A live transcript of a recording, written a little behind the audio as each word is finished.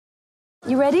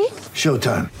You ready?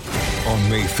 Showtime. On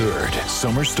May 3rd,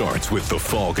 summer starts with The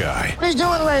Fall Guy. Let's do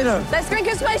it later. Let's drink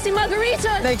a spicy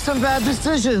margarita. Make some bad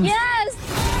decisions.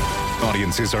 Yes!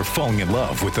 Audiences are falling in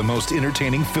love with the most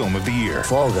entertaining film of the year.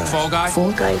 Fall Guy. Fall Guy?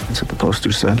 Fall Guy. That's what the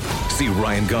poster said. See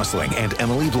Ryan Gosling and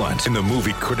Emily Blunt in the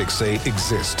movie critics say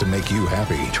exists to make you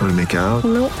happy. Trying to make it out?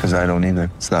 Nope. Because I don't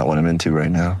either. It's not what I'm into right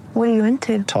now. What are you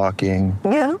into? Talking.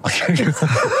 Yeah.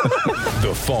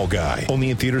 The Fall Guy.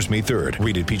 Only in theaters May 3rd.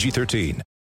 Rated PG-13.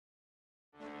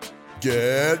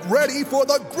 Get ready for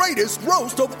the greatest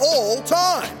roast of all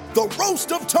time. The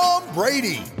Roast of Tom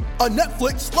Brady. A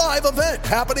Netflix live event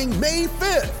happening May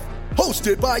 5th.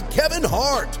 Hosted by Kevin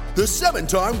Hart. The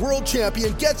 7-time world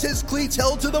champion gets his cleats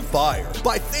held to the fire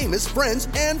by famous friends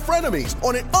and frenemies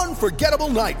on an unforgettable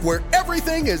night where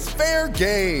everything is fair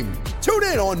game. Tune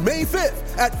in on May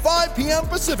 5th at 5 p.m.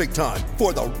 Pacific time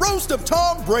for the Roast of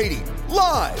Tom Brady.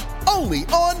 Live only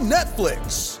on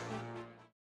Netflix.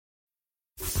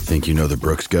 Think you know the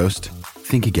Brooks Ghost?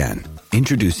 Think again.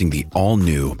 Introducing the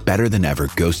all-new,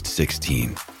 better-than-ever Ghost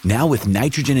 16. Now with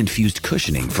nitrogen-infused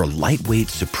cushioning for lightweight,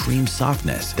 supreme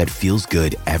softness that feels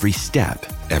good every step,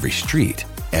 every street,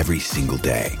 every single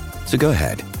day. So go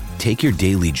ahead, take your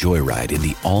daily joyride in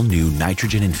the all-new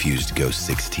nitrogen-infused Ghost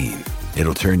 16.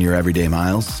 It'll turn your everyday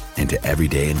miles into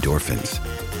everyday endorphins.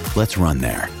 Let's run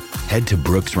there. Head to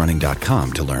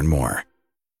brooksrunning.com to learn more.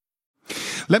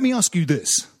 Let me ask you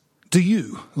this. Do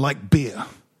you like beer?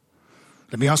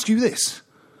 Let me ask you this.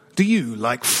 Do you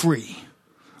like free?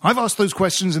 I've asked those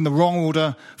questions in the wrong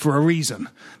order for a reason,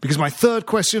 because my third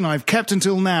question I've kept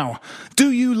until now. Do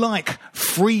you like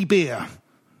free beer?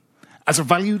 As a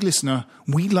valued listener,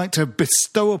 we'd like to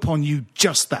bestow upon you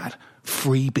just that,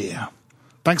 free beer.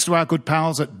 Thanks to our good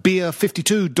pals at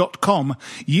beer52.com,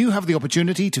 you have the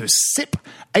opportunity to sip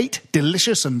 8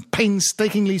 delicious and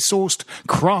painstakingly sourced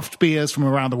craft beers from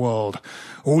around the world.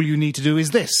 All you need to do is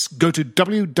this. Go to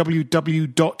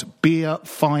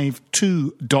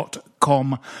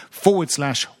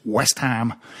www.beer52.com/West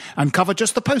Ham and cover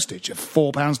just the postage of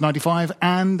 £4.95.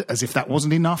 And, as if that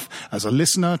wasn't enough, as a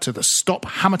listener to the Stop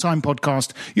Hammer Time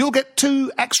podcast, you'll get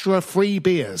 2 extra free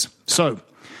beers. So,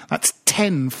 that's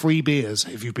 10 free beers,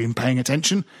 if you've been paying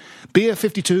attention. Beer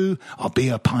 52 are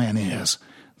beer pioneers.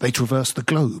 They traverse the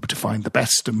globe to find the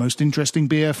best and most interesting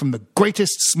beer from the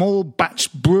greatest small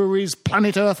batch breweries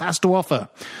planet Earth has to offer.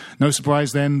 No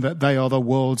surprise, then, that they are the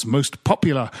world's most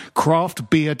popular craft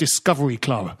beer discovery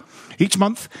club. Each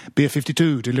month, Beer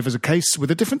 52 delivers a case with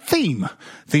a different theme.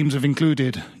 Themes have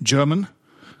included German,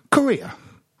 Korea,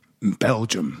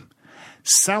 Belgium,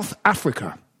 South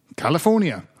Africa,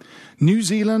 California, New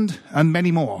Zealand, and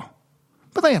many more.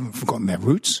 But they haven't forgotten their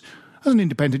roots. As an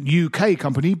independent UK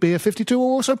company, Beer 52 are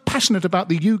also passionate about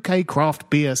the UK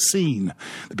craft beer scene.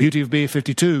 The beauty of Beer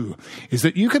 52 is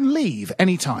that you can leave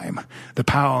any time. The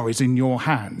power is in your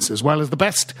hands, as well as the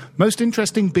best, most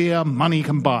interesting beer money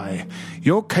can buy.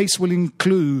 Your case will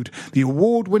include the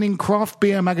award-winning craft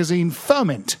beer magazine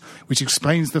Ferment, which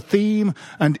explains the theme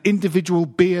and individual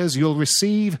beers you'll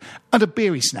receive, and a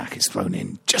beery snack is thrown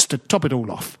in, just to top it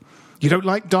all off. You don't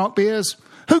like dark beers?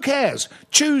 Who cares?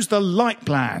 Choose the light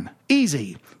plan.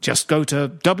 Easy. Just go to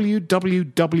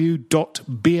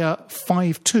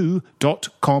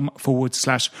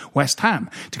www.beer52.com/West Ham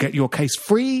to get your case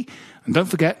free. And don't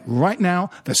forget, right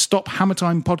now, the Stop Hammer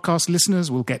Time podcast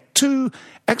listeners will get 2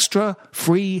 extra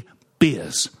free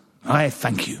beers. I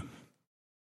thank you.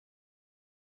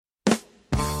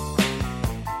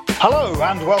 Hello,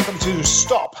 and welcome to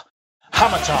Stop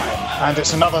Hammer Time, and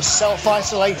it's another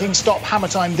self-isolating Stop Hammer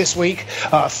Time this week.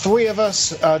 3 of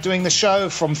us doing the show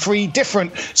from 3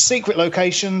 different secret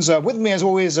locations. With me, as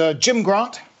always, Jim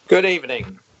Grant. Good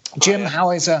evening, Jim.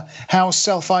 How's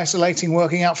self-isolating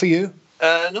working out for you?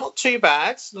 Not too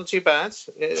bad. Not too bad.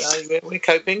 We're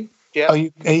coping. Yeah. Are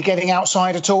you getting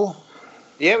outside at all?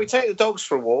 Yeah, we take the dogs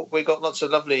for a walk. We've got lots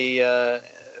of lovely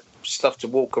stuff to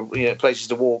walk. Places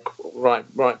to walk right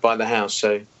by the house.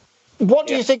 So. What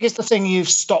do you think is the thing you've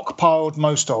stockpiled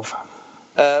most of?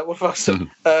 I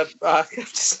have to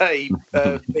say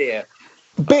beer.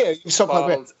 Beer? You've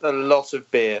stockpiled beer? A lot of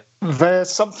beer.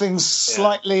 There's something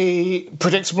slightly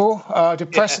predictable,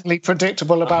 depressingly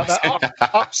predictable about that.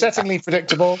 Upsettingly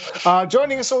predictable.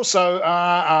 Joining us also,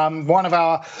 one of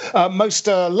our most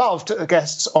loved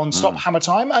guests on Stop Hammer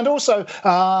Time, and also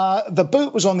the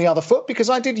boot was on the other foot because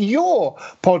I did your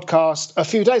podcast a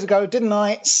few days ago, didn't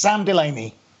I, Sam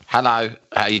Delaney? Hello,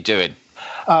 how you doing?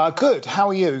 Good. How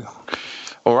are you?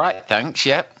 All right, thanks.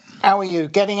 Yep. How are you?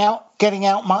 Getting out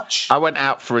much? I went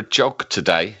out for a jog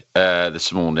today,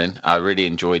 this morning. I really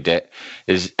enjoyed it.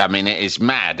 It is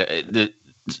mad. The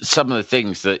some of the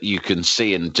things that you can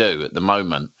see and do at the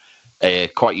moment are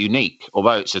quite unique,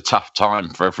 although it's a tough time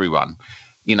for everyone.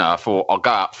 You know, I thought I'll go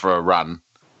out for a run,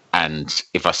 and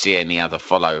if I see any other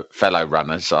fellow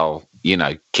runners, I'll, you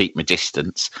know, keep my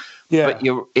distance. Yeah. But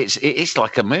it's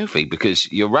like a movie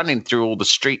because you're running through all the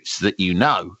streets that you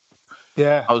know.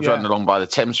 Yeah. I was running along by the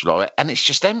Thames Floor, and it's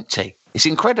just empty. It's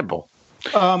incredible.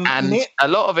 And a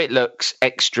lot of it looks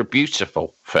extra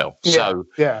beautiful, Phil. So,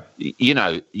 you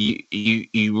know,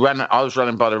 you run. I was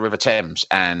running by the River Thames,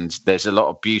 and there's a lot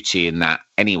of beauty in that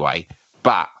anyway.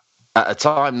 But at a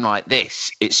time like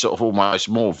this, it's sort of almost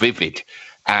more vivid.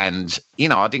 And, you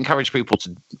know, I'd encourage people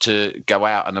to go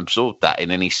out and absorb that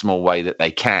in any small way that they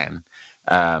can,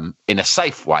 in a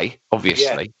safe way,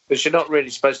 obviously. Yeah, because you're not really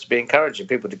supposed to be encouraging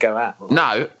people to go out.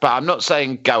 No, but I'm not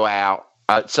saying go out.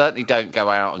 I certainly don't go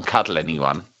out and cuddle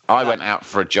anyone. I went out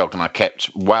for a jog and I kept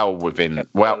well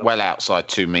outside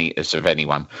 2 meters of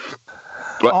anyone.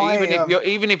 But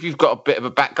even if you've got a bit of a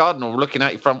back garden or looking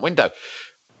out your front window,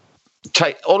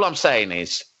 all I'm saying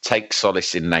is take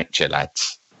solace in nature,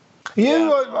 lads.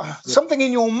 Something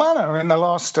in your manner in the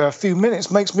last few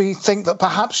minutes makes me think that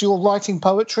perhaps you're writing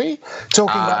poetry,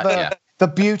 talking about the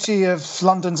beauty of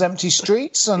London's empty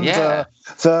streets and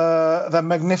the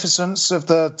magnificence of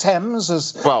the Thames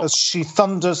as she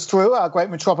thunders through our great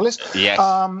metropolis. Yes.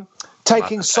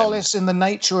 Taking solace in the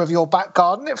nature of your back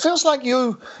garden. It feels like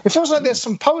there's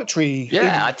some poetry.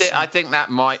 Yeah, I think that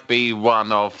might be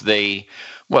one of the.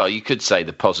 Well, you could say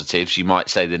the positives, you might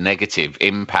say the negative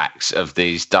impacts of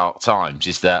these dark times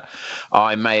is that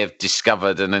I may have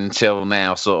discovered an until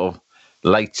now sort of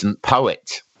latent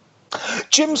poet.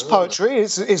 Jim's poetry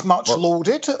is much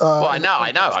lauded. I know.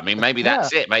 I mean, maybe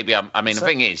that's it. Maybe the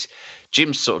thing is,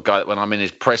 Jim's sort of guy that when I'm in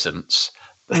his presence,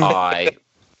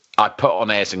 I put on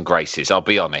airs and graces. I'll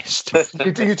be honest.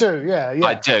 You do, yeah.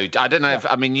 I do. I don't know if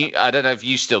I don't know if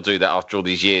you still do that after all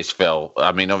these years, Phil.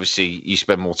 I mean, obviously you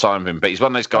spend more time with him, but he's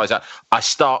one of those guys that I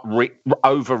start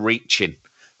overreaching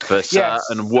for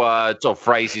certain words or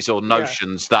phrases or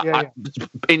notions that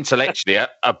intellectually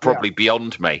are probably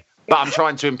beyond me. But I'm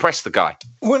trying to impress the guy.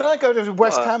 When I go to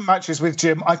West Ham matches with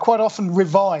Jim, I quite often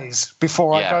revise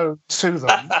before I go to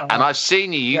them. And I've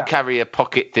seen you carry a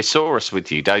pocket thesaurus with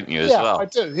you, don't you, as well? I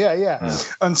do, yeah.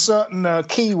 And certain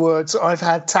keywords I've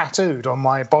had tattooed on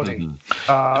my body.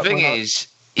 The thing is,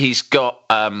 he's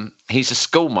a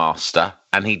schoolmaster,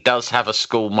 and he does have a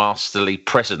schoolmasterly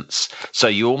presence. So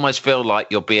you almost feel like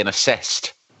you're being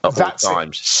assessed at all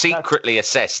times. Secretly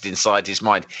assessed inside his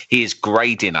mind. He is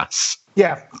grading us.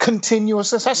 Yeah,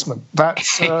 continuous assessment.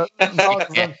 That's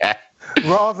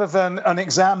rather than an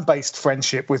exam-based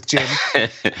friendship with Jim.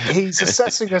 He's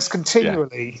assessing us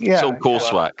continually. Yeah, it's all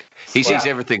coursework. He sees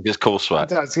everything as coursework.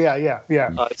 He does, yeah.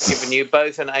 I've given you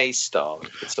both an A star.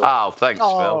 Oh, thanks, Phil.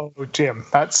 Oh, Jim,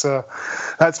 that's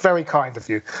very kind of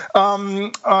you.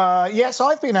 Yes,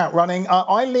 I've been out running.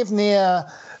 I live near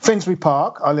Finsbury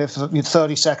Park. I live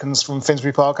 30 seconds from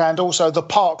Finsbury Park, and also the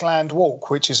Parkland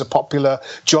Walk, which is a popular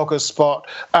joggers spot.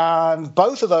 And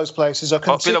both of those places are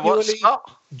continually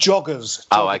joggers.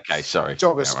 Oh, okay, sorry.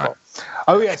 Joggers spot. Right.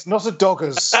 Oh, yes, not a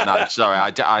doggers. No, sorry,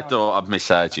 I thought I'd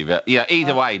misheard you. But yeah,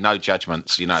 either way, no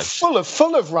judgments, you know. Full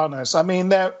of runners. I mean,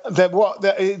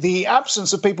 the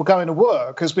absence of people going to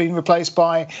work has been replaced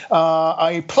by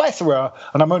a plethora,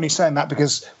 and I'm only saying that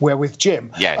because we're with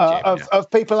Jim,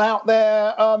 of people out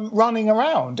there running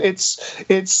around.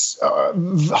 It's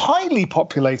highly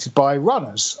populated by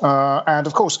runners, and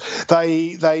of course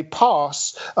they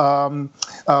pass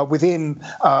within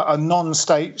a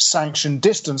non-state sanctioned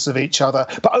distance of each other,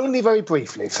 but only very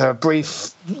briefly. For a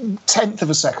brief tenth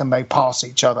of a second, they pass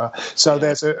each other. So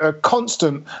there's a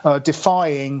constant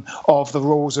defying of the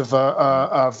rules of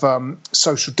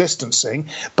social distancing,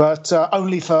 but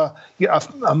only for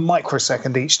a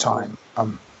microsecond each time.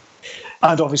 And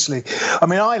obviously, I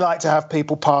mean, I like to have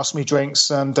people pass me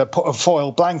drinks and put a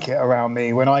foil blanket around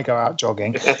me when I go out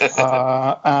jogging.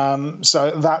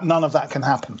 So that none of that can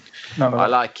happen. I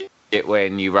like it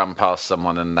when you run past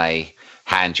someone and they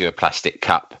hand you a plastic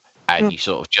cup and you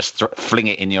sort of just fling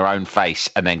it in your own face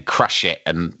and then crush it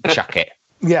and chuck it.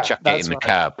 Chuck it in the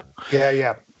curb.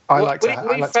 Yeah.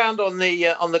 We found on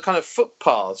the kind of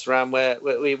footpaths around where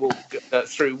we walk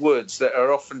through woods that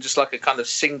are often just like a kind of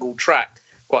single track,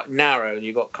 quite narrow, and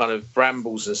you've got kind of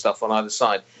brambles and stuff on either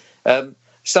side.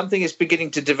 Something is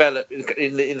beginning to develop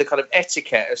in the kind of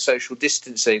etiquette of social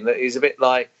distancing that is a bit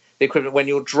like the equivalent when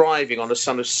you're driving on a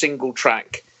sort of single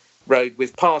track road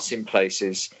with passing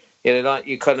places. You know, like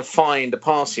you kind of find a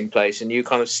passing place and you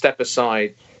kind of step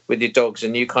aside with your dogs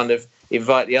and you kind of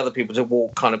invite the other people to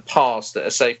walk kind of past at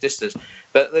a safe distance.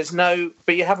 But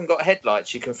you haven't got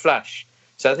headlights you can flash.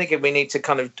 So I think we need to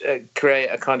kind of create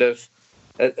a kind of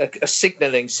a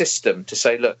signalling system to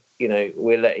say, look,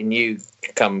 we're letting you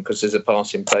come because there's a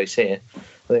pass in place here.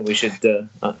 I think we should,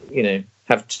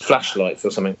 have flashlights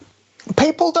or something.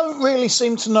 People don't really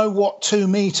seem to know what 2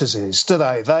 meters is, do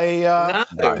they? No.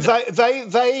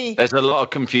 There's a lot of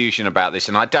confusion about this,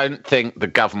 and I don't think the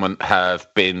government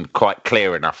have been quite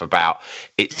clear enough about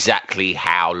exactly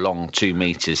how long 2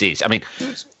 meters is. I mean,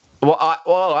 what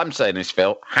I'm saying is,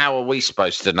 Phil, how are we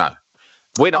supposed to know?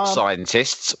 We're not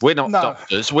scientists. We're not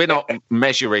doctors. We're not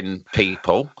measuring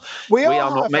people. We are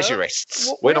not measurists.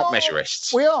 We're not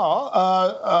measurists. We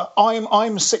are.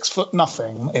 I'm 6 foot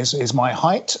nothing. Is my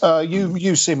height?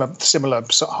 You seem a similar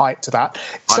height to that.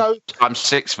 So I'm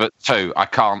 6'2". I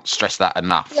can't stress that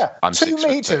enough. Yeah, I'm 2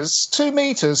 meters. 2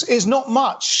 meters is not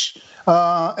much.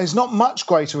 Is not much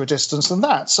greater a distance than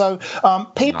that. So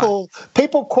people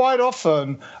quite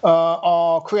often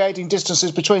are creating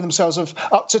distances between themselves of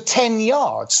up to 10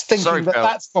 yards, thinking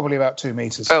that's probably about 2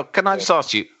 meters. Phil, can I just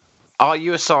ask you, are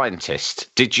you a scientist?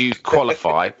 Did you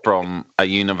qualify from a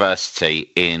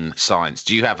university in science?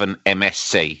 Do you have an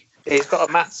MSc? He's got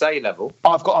a maths A level.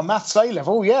 I've got a maths A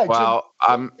level, yeah. Well,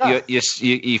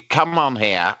 you've come on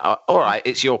here. All right,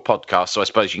 it's your podcast, so I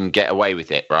suppose you can get away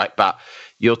with it, right? But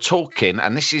you're talking,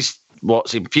 and this is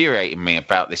what's infuriating me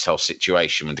about this whole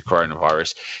situation with the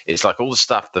coronavirus. It's like all the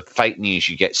stuff, the fake news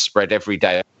you get spread every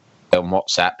day on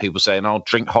WhatsApp, people saying,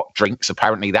 drink hot drinks.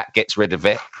 Apparently that gets rid of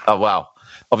it. Oh, well,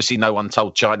 obviously no one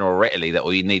told China or Italy that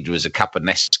all you needed was a cup of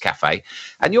Nescafe.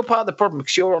 And you're part of the problem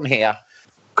because you're on here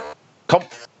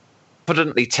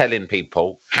confidently telling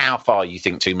people how far you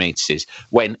think 2 meters is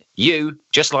when you,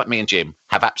 just like me and Jim,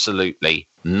 have absolutely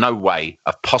no way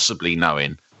of possibly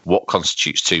knowing what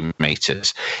constitutes 2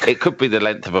 meters. It could be the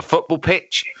length of a football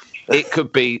pitch. It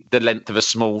could be the length of a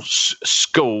small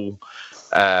school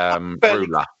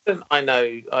ruler. I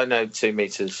know 2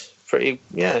 meters. Pretty,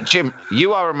 yeah. Jim,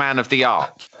 you are a man of the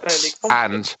arts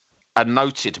and a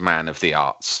noted man of the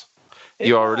arts.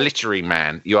 You are a literary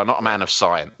man. You are not a man of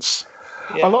science.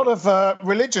 Yeah. A lot of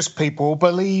religious people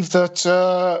believe that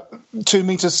 2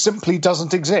 meters simply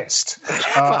doesn't exist.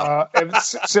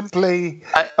 It's simply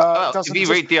if you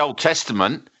read the Old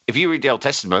Testament,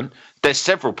 there's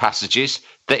several passages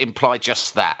that imply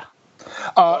just that.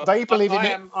 They believe in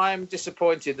it. I am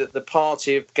disappointed that the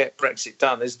party of Get Brexit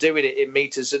Done is doing it in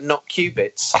meters and not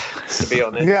cubits, to be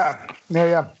honest.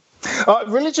 Yeah.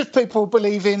 Religious people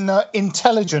believe in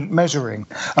intelligent measuring.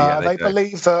 They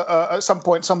believe that at some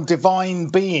point some divine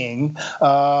being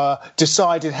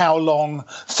decided how long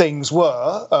things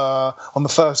were. On the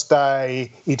first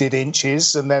day he did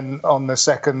inches, and then on the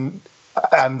second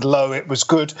and low it was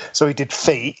good, so he did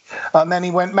feet, and then he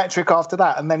went metric after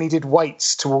that, and then he did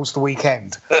weights towards the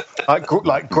weekend, like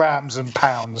grams and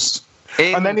pounds,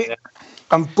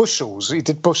 and bushels. He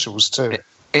did bushels too.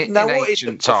 In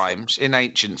ancient times,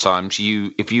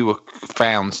 if you were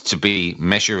found to be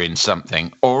measuring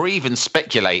something or even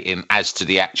speculating as to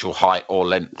the actual height or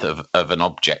length of an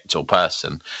object or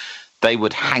person, they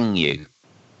would hang you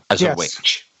as a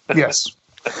witch.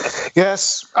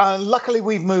 Yes. Luckily,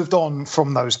 we've moved on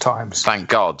from those times. Thank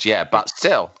God, yeah, but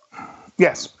still.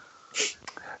 Yes.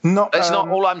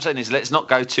 All I'm saying is let's not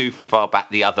go too far back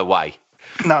the other way.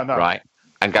 No. Right?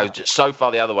 And go so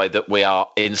far the other way that we are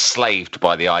enslaved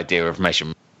by the idea of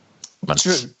measurement.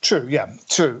 True,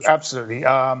 absolutely.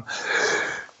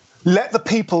 Let the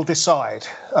people decide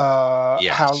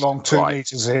how long 2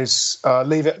 meters is.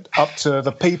 Leave it up to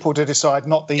the people to decide,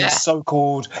 not these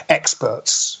so-called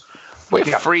experts. We're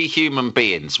free human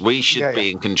beings. We should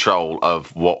be in control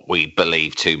of what we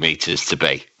believe 2 meters to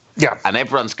be. Yeah. And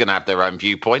everyone's going to have their own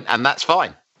viewpoint, and that's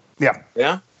fine. Yeah.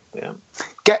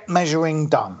 Get measuring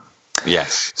done.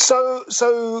 Yes. So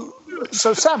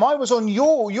Sam, I was on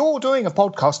you're doing a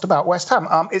podcast about West Ham.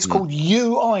 It's called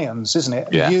U Irons, isn't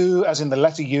it? Yeah. U as in the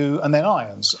letter U and then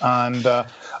Irons. And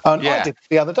I did it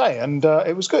the other day, and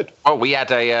it was good. Oh, we had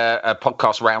a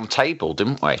podcast round table,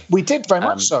 didn't we? We did, very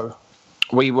much so.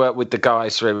 We worked with the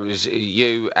guys, so it was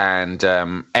you and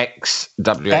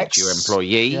ex-WHU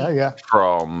employee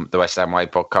from the West Ham Way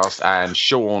podcast, and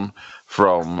Sean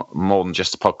from More Than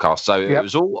Just a Podcast. So it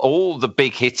was all the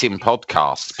big hitting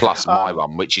podcasts plus my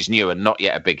one, which is new and not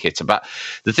yet a big hitter. But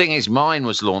the thing is, mine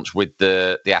was launched with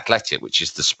the Athletic, which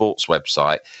is the sports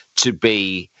website, to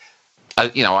be,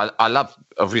 I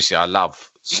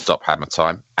love Stop Hammer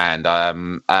Time, and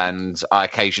I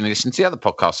occasionally listen to the other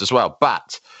podcasts as well.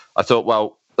 But I thought,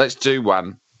 well, let's do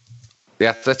one. The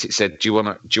Athletic said, do you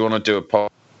want to do a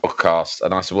podcast?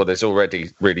 And I said, well, there's already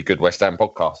really good West Ham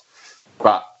podcasts,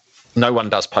 but no one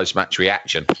does post-match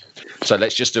reaction. So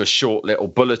let's just do a short little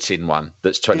bulletin one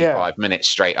that's 25 minutes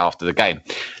straight after the game.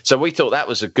 So we thought that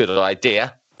was a good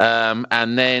idea.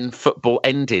 And then football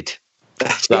ended.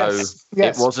 So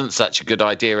it wasn't such a good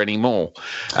idea anymore.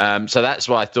 So that's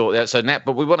why I thought. So now,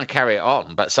 but we want to carry it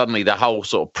on. But suddenly the whole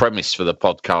sort of premise for the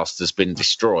podcast has been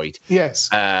destroyed. Yes.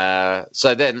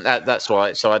 So then that's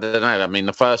why. So I don't know. I mean,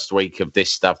 the first week of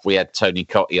this stuff, we had Tony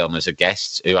Cottee on as a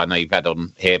guest, who I know you've had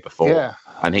on here before. Yeah.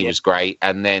 And he was great.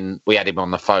 And then we had him on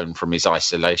the phone from his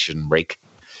isolation rig.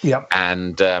 Yeah.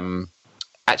 And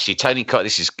actually, Tony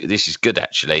Cottee. This is good.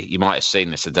 Actually, you might have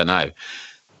seen this. I don't know.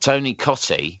 Tony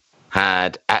Cottee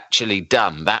had actually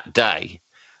done that day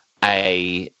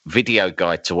a video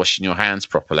guide to washing your hands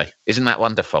properly. Isn't that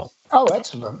wonderful? Oh,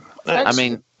 excellent. I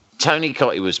mean, Tony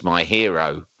Cottee was my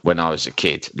hero when I was a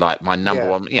kid. Like my number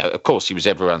one, of course he was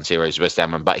everyone's hero as West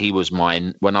Ham, but he was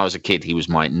when I was a kid, he was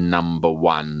my number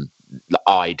one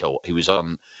idol. He was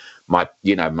on my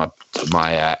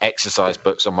exercise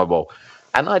books on my wall.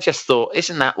 And I just thought,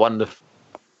 isn't that wonderful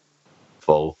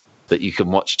that you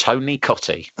can watch Tony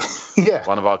Cottee,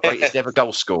 one of our greatest ever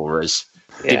goal scorers,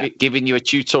 giving you a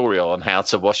tutorial on how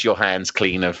to wash your hands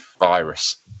clean of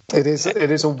virus. It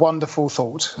is a wonderful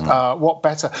thought. What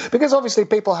better? Because obviously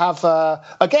people have, our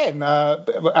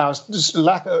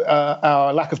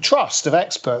lack of trust of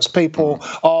experts. People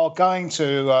are going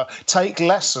to take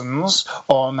lessons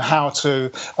on how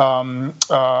to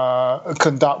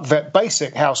conduct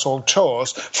basic household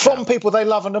chores from people they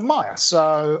love and admire.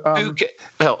 So,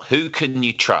 who can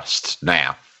you trust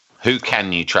now? Who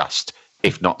can you trust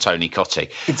if not Tony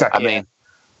Cottee? Exactly. I mean.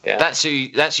 Yeah. That's who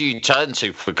you turn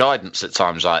to for guidance at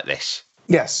times like this.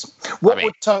 Yes. What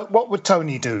would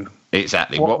Tony do?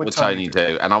 Exactly. What would Tony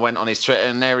do? And I went on his Twitter,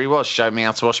 and there he was, showing me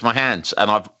how to wash my hands.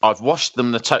 And I've washed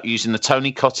them using the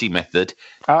Tony Cottee method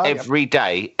every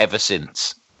day ever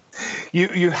since.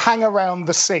 You hang around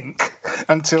the sink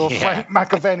until Frank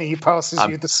McAvenny passes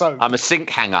you the soap. I'm a sink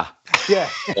hanger.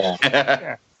 Yeah.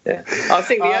 Yeah. I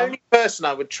think the only person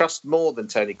I would trust more than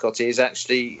Tony Cottee is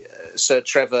actually Sir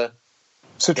Trevor.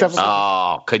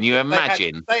 Oh, can you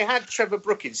imagine? They had Trevor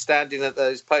Brooking standing at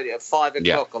those podium at 5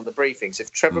 o'clock on the briefings.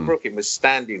 If Trevor Brooking was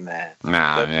standing there,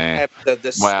 the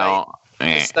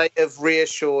state of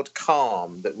reassured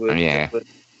calm that would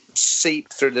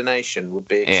seep through the nation would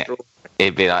be extraordinary.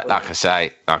 It'd be like I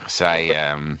say.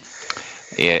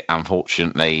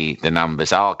 Unfortunately, the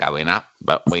numbers are going up,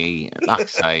 but we, like I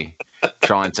say,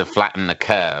 trying to flatten the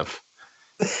curve.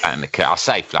 I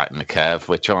say flatten the curve.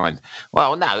 We're trying.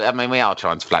 Well, no, I mean we are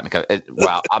trying to flatten the curve.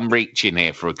 Well, I'm reaching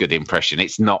here for a good impression.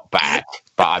 It's not bad,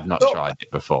 but I've not tried it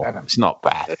before. It's not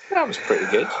bad. That was pretty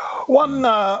good.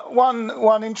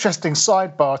 One interesting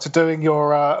sidebar to doing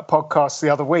your podcast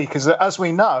the other week is that, as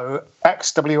we know,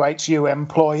 ex-WHU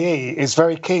employee is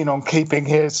very keen on keeping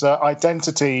his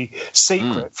identity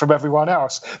secret from everyone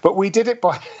else. But we did it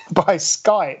by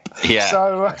Skype. Yeah.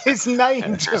 So his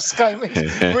name just came.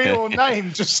 His real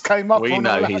name just came up. We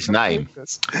know his name.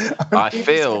 I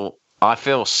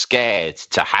feel scared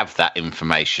to have that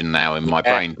information now in my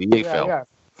brain. Do you feel? Yeah.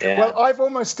 Yeah. Well, I've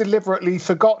almost deliberately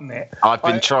forgotten it. I've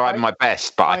been trying my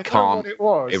best, but I can't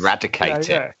eradicate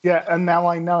it. Yeah, and now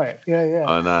I know it. Yeah.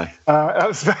 I know.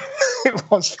 It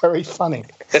was very funny.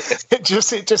 It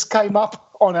just came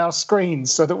up on our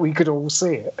screens so that we could all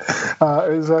see it. It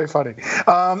was very funny.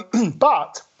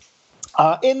 But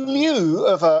in lieu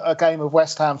of a game of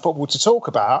West Ham football to talk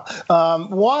about,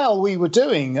 while we were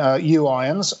doing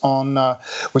U-Irons on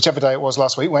whichever day it was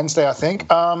last week, Wednesday, I think,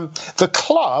 the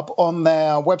club on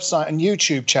their website and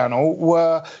YouTube channel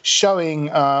were showing,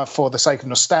 for the sake of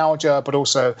nostalgia, but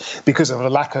also because of a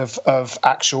lack of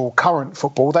actual current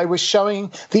football, they were showing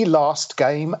the last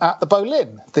game at the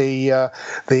Boleyn, the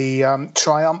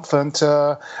triumphant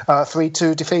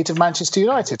 3-2 defeat of Manchester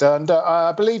United. And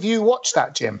I believe you watched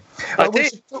that, Jim. We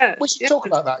should talk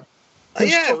about that.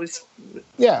 It was.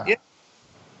 Yeah,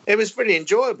 it was really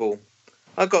enjoyable.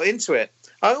 I got into it.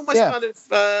 I almost kind of.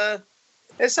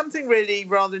 There's something really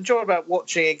rather enjoyable about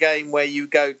watching a game where you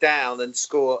go down and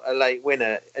score a late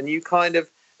winner, and you kind of,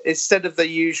 instead of the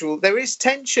usual, there is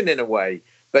tension in a way,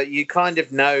 but you kind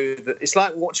of know that it's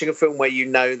like watching a film where you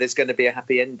know there's going to be a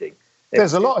happy ending.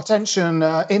 There's a lot of tension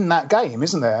in that game,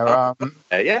 isn't there?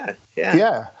 Yeah.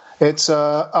 It's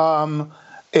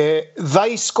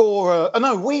they score.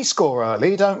 We score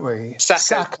early, don't we?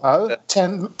 Sacco,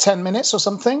 10 minutes or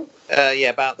something.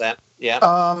 About that. Yeah.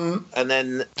 And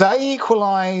then they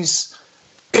equalise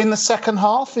in the second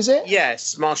half. Is it?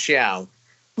 Yes, Martial.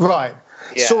 Right.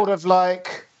 Yeah. Sort of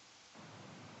like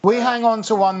we hang on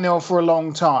to 1-0 for a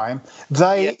long time.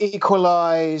 They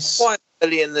equalise quite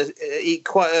early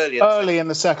in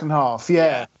the second half.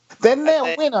 Yeah. Then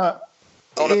their winner.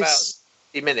 about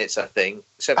 70 minutes, I think.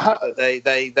 So they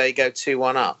go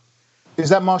 2-1 up. Is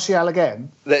that Martial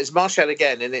again? There's Martial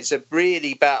again, and it's a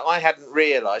really bad. I hadn't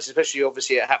realised, especially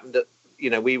obviously it happened at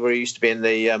we were used to be in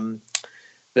the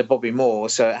Bobby Moore,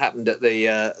 so it happened at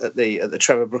the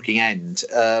Trevor Brooking end.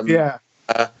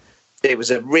 It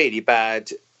was a really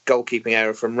bad goalkeeping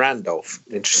error from Randolph.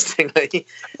 Interestingly,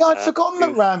 I'd forgotten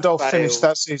that Randolph finished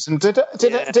that season. Did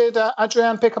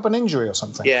Adrian pick up an injury or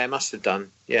something? Yeah, it must have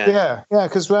done. Yeah,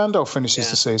 because Randolph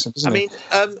finishes the season, doesn't he?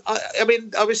 I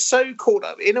mean, I was so caught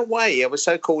up in a way. I was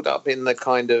so caught up in the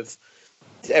kind of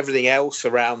everything else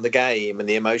around the game and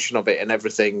the emotion of it and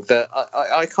everything that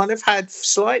I kind of had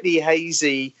slightly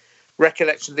hazy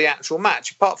recollection of the actual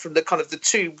match, apart from the kind of the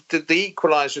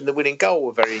equaliser and the winning goal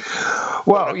were very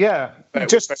well, but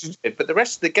the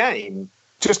rest of the game,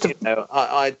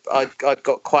 I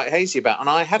got quite hazy about, and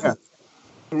I hadn't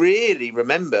really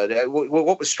remembered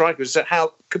what was striking was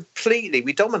how completely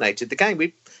we dominated the game.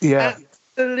 We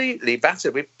absolutely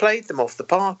battered. We played them off the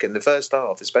park in the first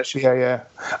half, especially.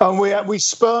 And we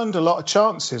spurned a lot of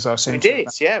chances. I think we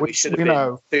did. We should have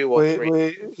been 2 or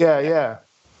 3.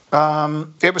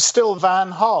 It was still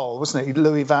Van Gaal, wasn't it?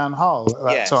 Louis Van Gaal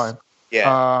at that time.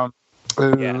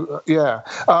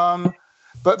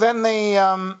 But then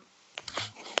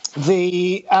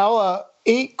our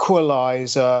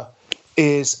equaliser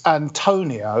is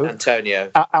Antonio,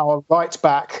 our right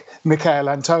back, Michael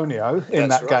Antonio, in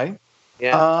that game.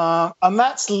 And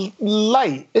that's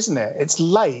late, isn't it? It's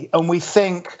late, and we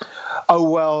think,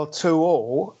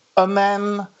 2-2, and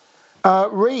then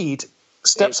Reed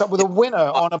steps up with a winner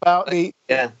on about the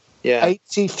 85th,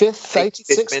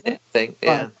 86th minute, I think.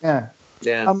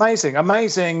 Amazing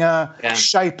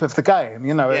shape of the game.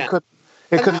 It could.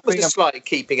 That was a slight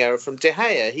keeping error from De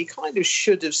Gea. He kind of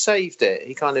should have saved it.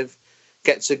 He kind of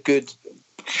gets a good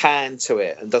hand to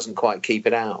it and doesn't quite keep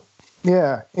it out.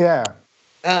 It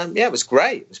was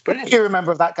great. It was brilliant. Do you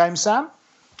remember that game, Sam?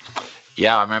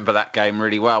 Yeah, I remember that game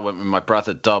really well. I went with my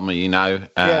brother Dom, And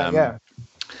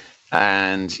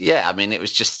I mean,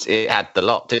 it had the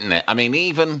lot, didn't it? I mean,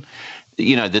 even,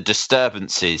 the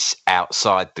disturbances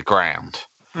outside the ground,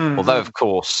 although, of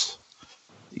course,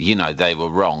 they were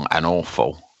wrong and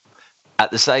awful. At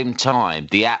the same time,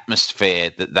 the atmosphere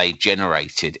that they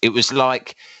generated, it was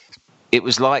like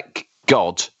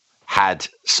God had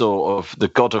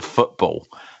the God of football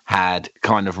had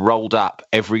kind of rolled up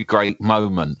every great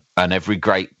moment and every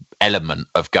great element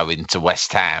of going to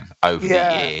West Ham over the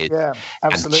years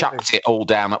and chucked it all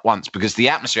down at once, because the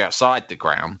atmosphere outside the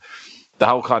ground, the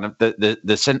whole kind of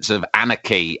the sense of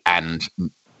anarchy and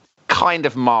kind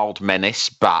of mild menace,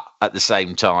 but at the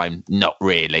same time not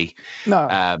really,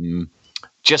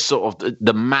 just sort of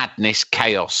the madness,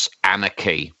 chaos,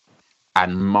 anarchy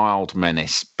and mild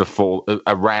menace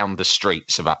around the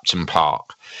streets of Upton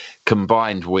Park,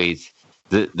 combined with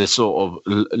the sort of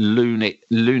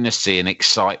lunacy and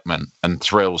excitement and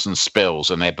thrills and spills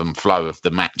and ebb and flow of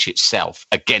the match itself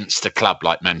against a club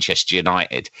like Manchester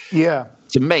United.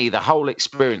 To me, the whole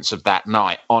experience of that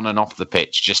night on and off the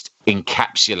pitch just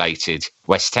encapsulated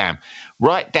West Ham,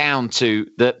 right down to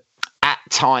the at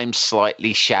times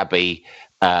slightly shabby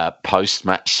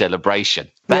post-match celebration.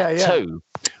 That too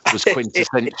was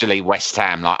quintessentially West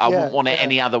Ham. Like, I wouldn't want it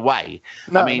any other way.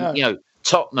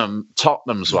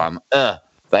 Tottenham's one. They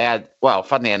had,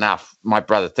 funnily enough, my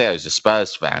brother Theo's a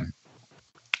Spurs fan.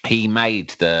 He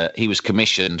was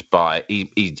commissioned by,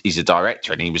 he's a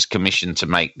director, and he was commissioned to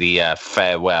make the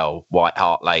farewell White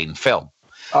Hart Lane film.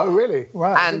 Oh, really?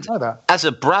 Wow. And I didn't know that. As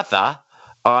a brother,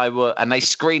 and they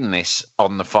screened this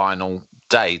on the final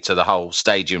day to the whole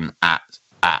stadium at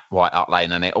White Hart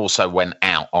Lane, and it also went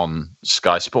out on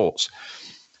Sky Sports.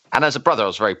 And as a brother, I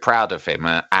was very proud of him.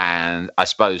 And I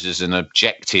suppose as an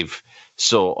objective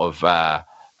sort of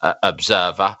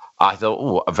observer, I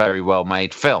thought, a very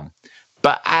well-made film.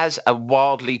 But as a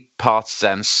wildly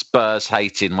partisan,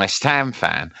 Spurs-hating West Ham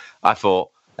fan, I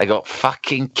thought, they got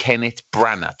fucking Kenneth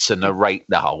Branagh to narrate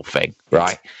the whole thing,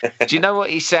 right? Do you know what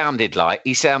he sounded like?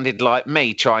 He sounded like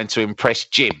me trying to impress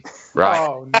Jim, right?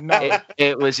 Oh, no.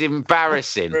 It was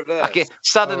embarrassing.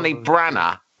 Suddenly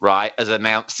Branagh, right, has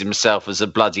announced himself as a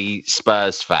bloody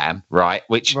Spurs fan, right?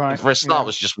 Which for a start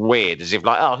was just weird, as if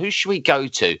like, who should we go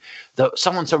to?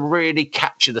 Someone to really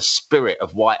capture the spirit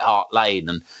of White Hart Lane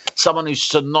and someone who's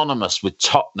synonymous with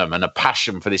Tottenham and a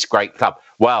passion for this great club.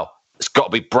 Well, it's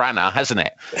got to be Branagh, hasn't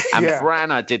it? And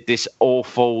Branagh did this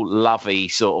awful, lovey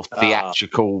sort of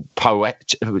theatrical,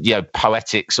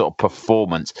 poetic sort of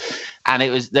performance. And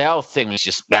the whole thing was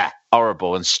just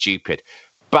horrible and stupid.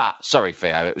 But, sorry,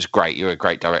 Theo, it was great. You're a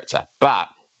great director. But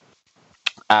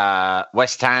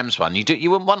West Ham's one. You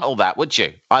wouldn't want all that, would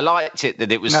you? I liked it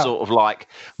that it was sort of like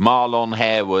Marlon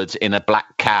Harewood in a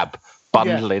black cab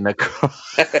bundling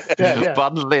across,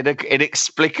 bundling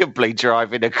inexplicably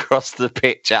driving across the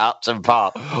pitch at Upton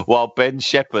Park, while Ben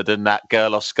Shepherd and that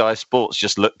girl off Sky Sports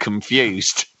just looked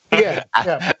confused.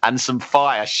 And some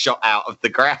fire shot out of the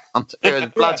ground. It was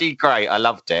bloody great. I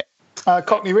loved it.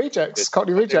 Cockney Rejects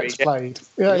played.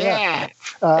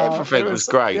 Everything was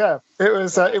great. Yeah, it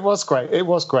was great. It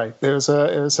was great. It was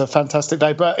a fantastic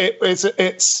day. But it is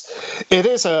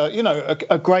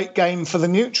a great game for the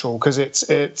neutral, because it's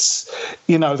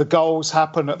the goals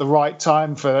happen at the right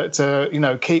time for it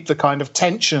to keep the kind of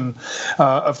tension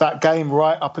of that game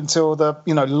right up until the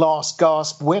last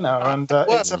gasp winner. And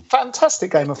it's a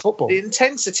fantastic game of football. The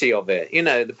intensity of it,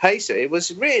 the pace of it, it was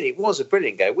a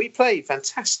brilliant game. We played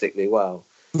fantastically well.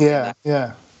 Yeah.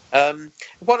 One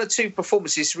or two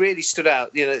performances really stood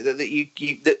out. That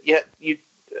you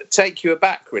take you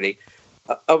aback. Really,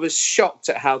 I was shocked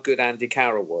at how good Andy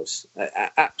Carroll was.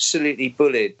 Absolutely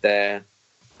bullied their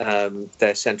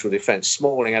central defence.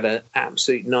 Smalling had an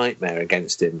absolute nightmare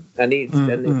against him, and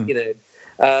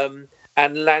and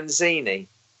Lanzini.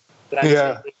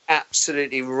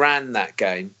 Absolutely ran that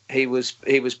game. He was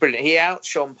brilliant. He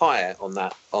outshone Payet on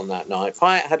that night.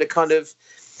 Payet had a kind of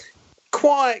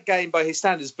quiet game by his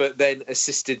standards, but then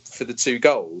assisted for the 2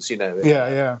 goals.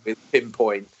 With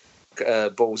pinpoint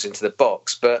balls into the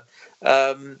box. But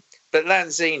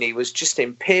Lanzini was just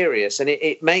imperious, and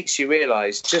it makes you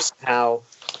realise just how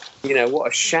what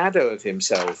a shadow of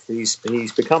himself he's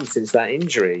become since that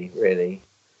injury. Really,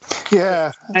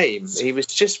 he was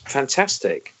just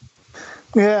fantastic.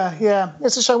 Yeah.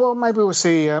 It's a shame. Well, maybe we'll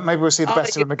see the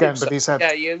best of him again. But he's had.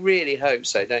 Yeah, you really hope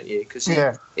so, don't you? Because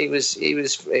it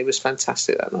was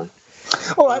fantastic that night.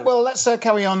 All right. Well, let's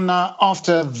carry on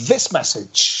after this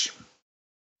message.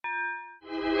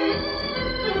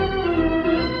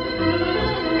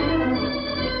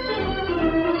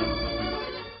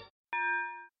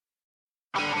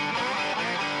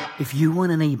 If you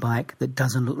want an e-bike that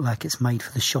doesn't look like it's made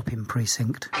for the shopping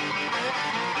precinct,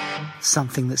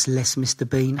 something that's less Mr.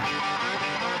 Bean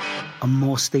and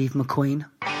more Steve McQueen,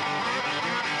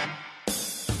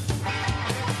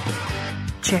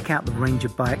 check out the range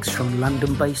of bikes from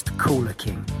London-based Cooler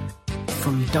King.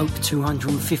 From dope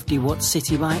 250-watt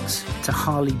city bikes to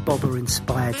Harley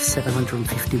Bobber-inspired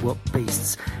 750-watt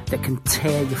beasts that can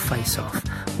tear your face off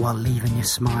while leaving your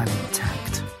smile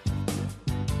intact.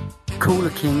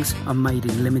 Cooler Kings are made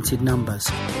in limited numbers,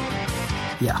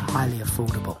 yet highly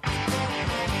affordable.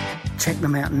 Check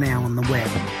them out now on the web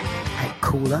at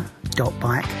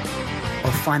cooler.bike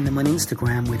or find them on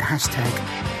Instagram with hashtag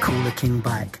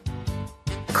CoolerKingBike.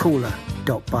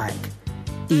 Cooler.bike.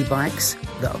 E-bikes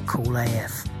that are cool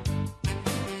AF.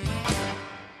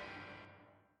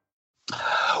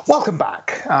 Welcome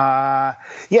back.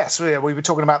 Yes, we were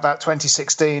talking about that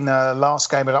 2016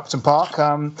 last game at Upton Park.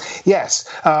 Yes.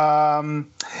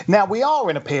 Now we are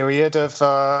in a period of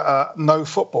no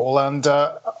football, and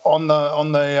on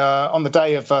the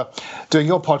day of doing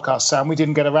your podcast, Sam, we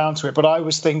didn't get around to it. But I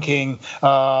was thinking.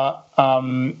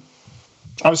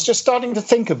 I was just starting to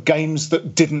think of games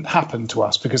that didn't happen to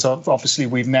us, because obviously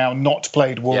we've now not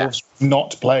played Wolves,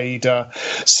 not played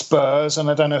Spurs, and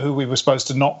I don't know who we were supposed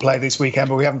to not play this weekend,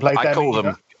 but we haven't played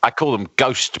them. I call them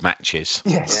ghost matches.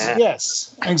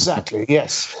 Yes, exactly,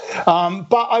 yes.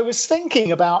 But I was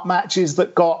thinking about matches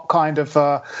that got kind of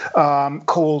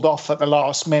called off at the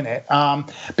last minute,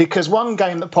 because one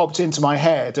game that popped into my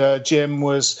head, Jim,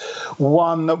 was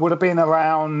one that would have been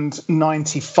around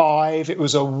 95. It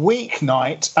was a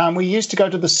weeknight, and we used to go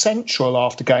to the Central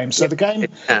after games. So the game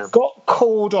got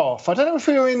called off. I don't know if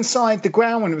we were inside the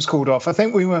ground when it was called off. I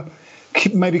think we were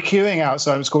maybe queuing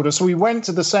outside. It was called. So we went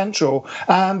to the Central,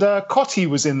 and Cotty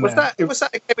was in there. Was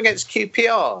that a game against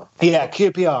QPR? Yeah,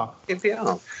 QPR.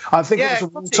 I think it was a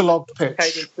waterlogged pitch.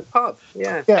 Came into the pub.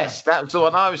 Yes, that was the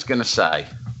one I was going to say.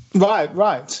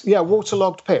 Right. Yeah,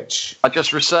 waterlogged pitch. I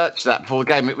just researched that before the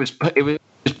game. It was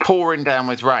pouring down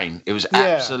with rain. It was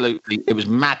absolutely. It was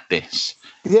madness.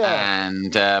 Yeah.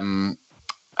 And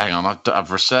hang on,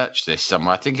 I've researched this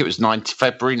somewhere. I think it was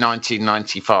February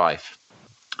 1995.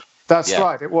 That's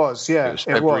right, it was, It was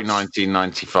February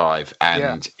 1995,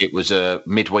 and it was a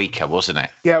midweeker, wasn't it?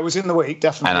 Yeah, it was in the week,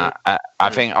 definitely. And I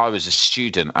think I was a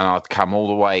student, and I'd come all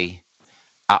the way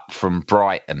up from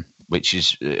Brighton,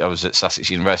 I was at Sussex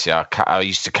University. I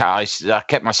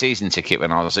kept my season ticket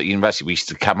when I was at university. We used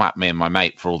to come up, me and my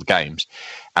mate, for all the games.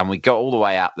 And we got all the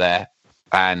way up there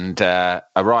and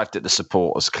arrived at the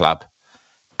supporters club.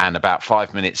 And about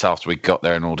 5 minutes after we got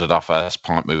there and ordered our first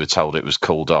pint, we were told it was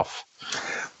called off.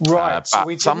 Right.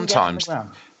 But sometimes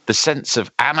the sense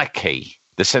of anarchy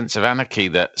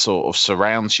that sort of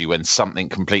surrounds you when something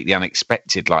completely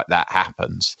unexpected like that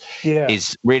happens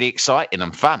is really exciting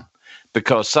and fun,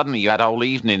 because suddenly you had a whole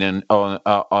evening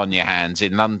on your hands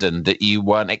in London that you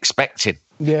weren't expecting.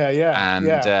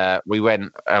 We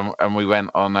went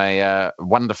on a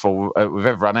wonderful with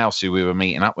everyone else who we were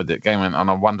meeting up with. That went on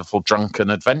a wonderful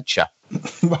drunken adventure.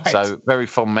 Right. So very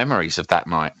fond memories of that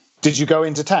night. Did you go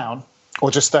into town or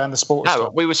just stay in the sports club?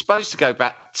 No, we were supposed to go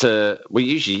back to. We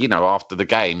usually, after the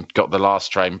game, got the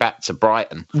last train back to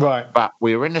Brighton. Right. But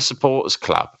we were in a supporters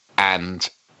club, and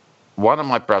one of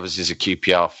my brothers is a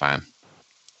QPR fan,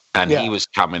 and he was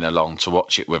coming along to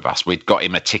watch it with us. We'd got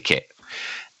him a ticket,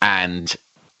 and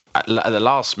at the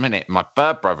last minute, my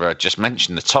third brother had just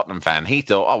mentioned the Tottenham fan. He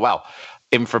thought, oh, well,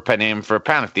 in for a penny, in for a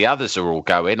pound. If the others are all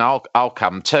going, I'll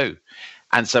come too.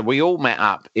 And so we all met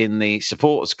up in the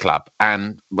supporters club.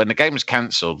 And when the game was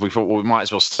cancelled, we thought, well, we might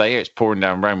as well stay here. It's pouring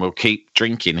down rain. We'll keep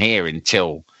drinking here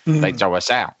until they throw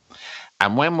us out.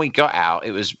 And when we got out,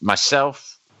 it was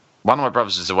myself, one of my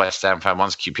brothers is a West Ham fan,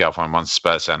 one's a QPR fan, one's a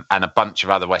Spurs fan, and a bunch of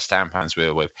other West Ham fans we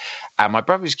were with. And my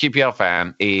brother's QPR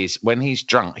fan is, when he's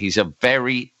drunk, he's a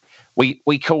very...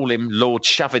 We call him Lord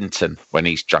Shovington when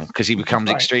he's drunk, because he becomes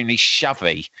extremely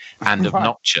shovey and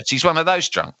obnoxious. He's one of those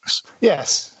drunks.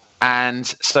 Yes. And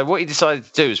so what he decided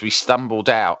to do is we stumbled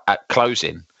out at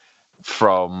closing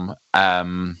from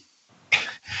the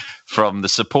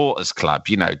supporters club,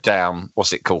 down,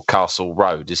 what's it called, Castle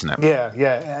Road, isn't it?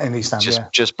 Yeah, in East Ham,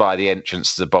 just by the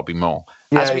entrance to the Bobby Moore.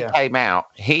 As we came out,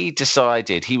 he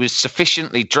decided he was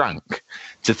sufficiently drunk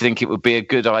to think it would be a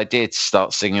good idea to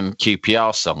start singing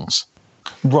QPR songs.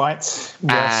 Right.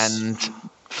 Yes. And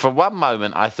for one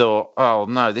moment I thought, oh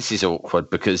no, this is awkward,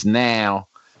 because now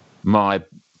my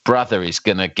brother is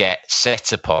going to get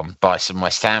set upon by some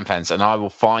West Ham fans, and I will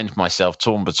find myself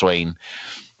torn between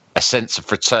a sense of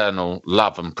fraternal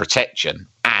love and protection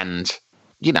and,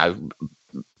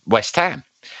 West Ham.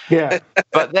 Yeah.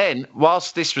 But then,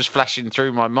 whilst this was flashing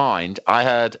through my mind, I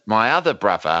heard my other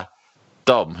brother,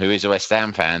 Dom, who is a West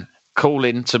Ham fan,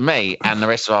 calling to me and the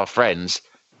rest of our friends,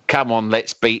 come on,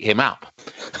 let's beat him up.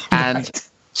 And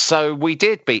so we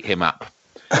did beat him up.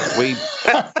 We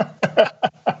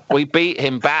beat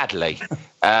him badly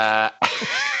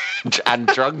and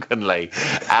drunkenly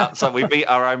outside. We beat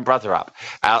our own brother up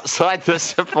outside the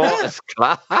supporters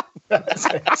club.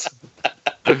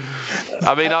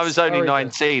 I mean, I was only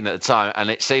 19 at the time, and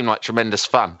it seemed like tremendous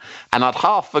fun. And I'd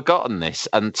half forgotten this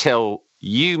until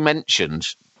you mentioned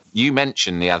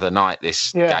the other night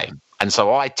this game. And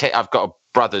so I've got a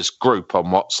brothers group on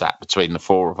WhatsApp between the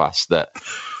four of us that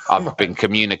I've been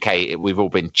communicating. We've all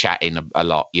been chatting a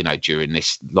lot, during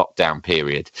this lockdown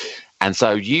period. And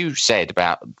so you said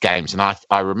about games, and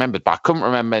I remembered, but I couldn't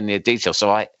remember any of the details. So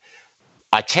I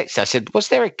texted, I said, was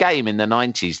there a game in the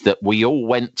 90s that we all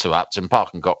went to Upton Park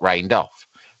and got rained off?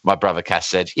 My brother Cass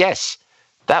said, yes,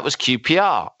 that was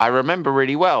QPR. I remember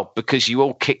really well, because you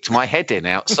all kicked my head in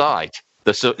outside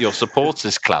your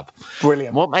supporters club.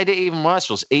 Brilliant. What made it even worse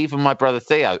was even my brother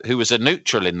Theo, who was a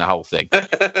neutral in the whole thing.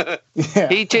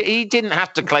 He didn't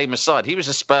have to claim a side. He was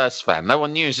a Spurs fan. No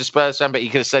one knew he was a Spurs fan, but he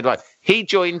could have said, right, he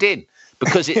joined in,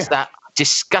 because it's that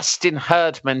disgusting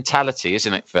herd mentality,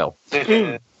 isn't it, Phil?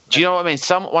 Do you know what I mean?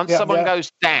 Once someone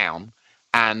goes down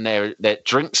and their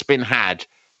drink's been had,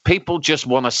 people just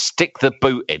want to stick the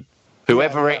boot in,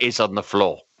 whoever it is on the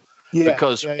floor.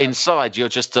 Because inside you're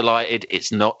just delighted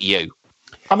it's not you.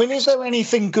 I mean, is there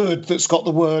anything good that's got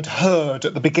the word herd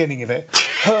at the beginning of it?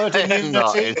 Herd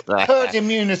immunity. Herd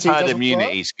immunity. Herd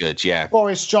immunity is good, yeah.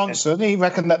 Boris Johnson, he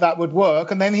reckoned that would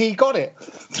work, and then he got it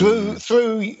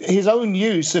through his own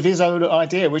use of his own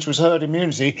idea, which was herd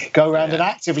immunity. Go around and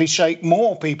actively shake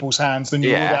more people's hands than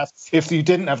you would have if you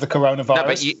didn't have the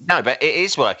coronavirus. No, but it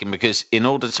is working, because in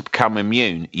order to become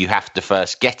immune, you have to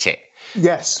first get it.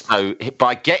 Yes. So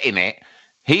by getting it,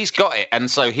 he's got it,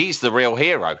 and so he's the real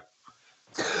hero.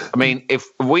 I mean, if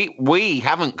we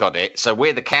haven't got it, so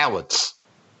we're the cowards.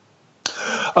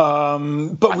 But I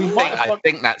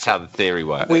think that's how the theory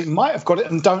works. We might have got it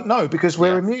and don't know, because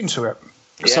we're immune to it.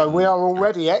 Yeah. So we are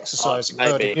already exercising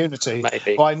herd immunity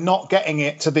by not getting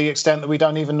it to the extent that we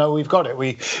don't even know we've got it.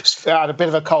 We had a bit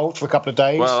of a cold for a couple of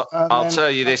days. Well, I'll tell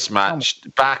you this much.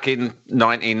 Back in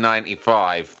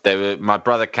 1995, my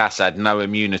brother Cass had no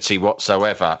immunity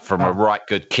whatsoever from a right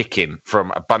good kicking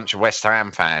from a bunch of West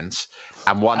Ham fans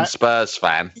and one Spurs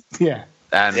fan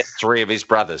and three of his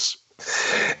brothers.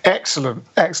 Excellent.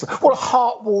 What a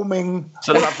heartwarming, it's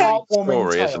a lovely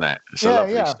story, tale. isn't it? It's a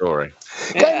lovely story.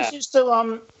 Games used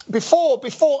to before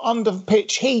under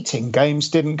pitch heating, games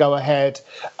didn't go ahead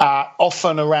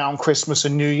often around Christmas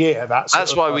and New Year.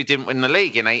 That's why we didn't win the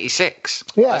league in '86.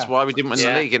 Yeah, that's why we didn't win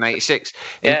the league in '86.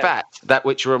 In fact, that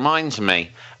which reminds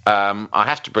me, I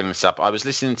have to bring this up. I was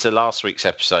listening to last week's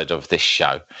episode of this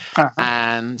show,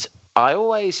 and I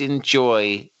always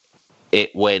enjoy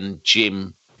it when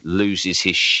Jim loses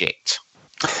his shit.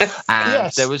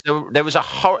 And there was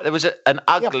an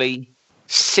ugly,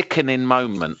 sickening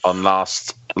moment on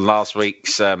last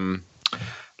week's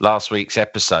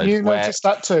episode. You noticed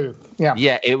that too, yeah.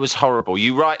 Yeah, it was horrible.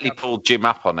 You rightly pulled Jim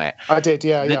up on it. I did,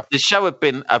 yeah. The show had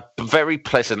been a very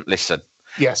pleasant listen.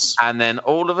 Yes, and then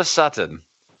all of a sudden,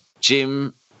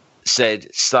 Jim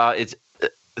started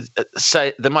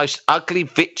the most ugly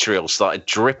vitriol started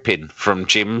dripping from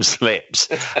Jim's lips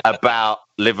about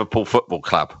Liverpool Football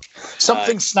Club.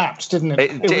 Something snapped, didn't it?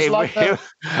 It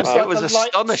was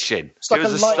astonishing. It's like a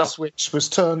light switch was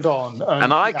turned on.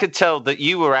 And I could tell that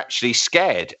you were actually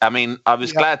scared. I mean, I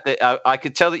was glad that I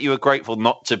could tell that you were grateful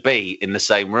not to be in the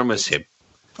same room as him.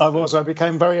 I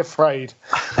became very afraid.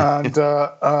 And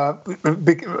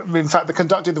in fact, they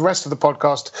conducted the rest of the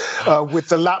podcast with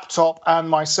the laptop and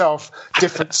myself,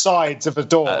 different sides of the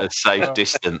door. At a safe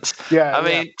distance. Yeah. I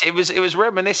mean, it was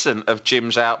reminiscent of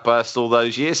Jim's outburst all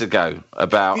those years ago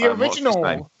about the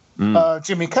original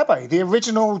Jimmy Cabot, the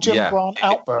original Jim Grant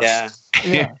outburst.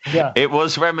 Yeah. It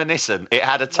was reminiscent. It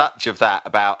had a touch of that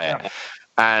about it. Yeah.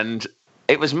 And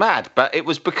it was mad, but it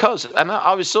was because, and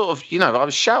I was sort of, I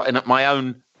was shouting at my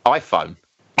own iPhone.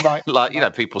 Right. Like,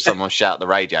 people sometimes shout at the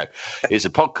radio. It's a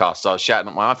podcast. So I was shouting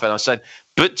at my iPhone. I was saying,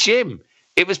 but Jim,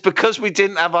 it was because we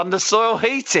didn't have undersoil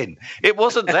heating. It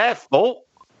wasn't their fault.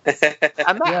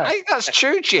 And that's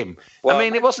true, Jim. Well, I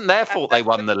mean, it wasn't their fault they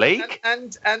won the league.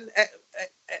 And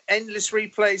endless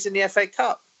replays in the FA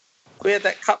Cup. We had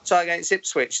that cup tie against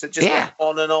Ipswich that just went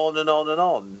on and on and on and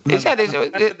on. That's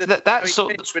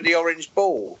sort of with the orange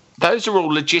ball. Those are all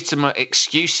legitimate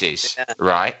excuses,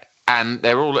 right? And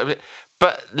they're all.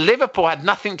 But Liverpool had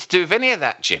nothing to do with any of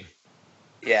that, Jim.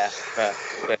 Yeah.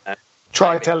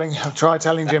 Try telling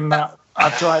Jim that.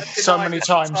 I've tried so many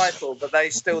times. Title, but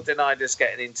they still denied us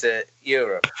getting into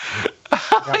Europe.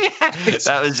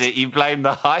 That was it. You blamed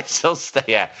the Heysel stay.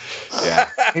 Yeah.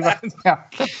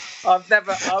 I've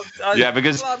never.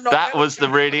 Because that was the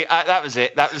really. That was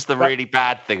it. That was the really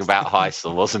bad thing about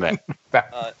Heysel, wasn't it?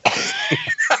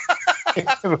 It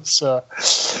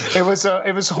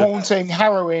was haunting,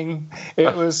 harrowing.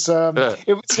 It was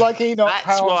like Enoch.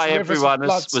 That's why everyone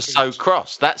was so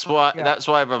cross. That's why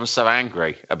everyone was so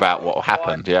angry about what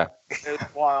happened. That's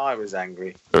why I was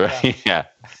angry. Yeah.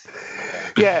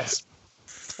 Yes.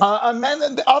 And then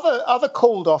the other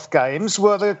called off games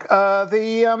were the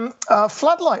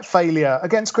floodlight failure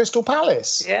against Crystal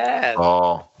Palace. Yeah.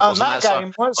 Oh.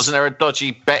 Wasn't there a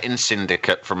dodgy betting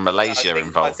syndicate from Malaysia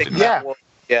involved in that?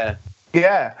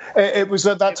 Yeah, it was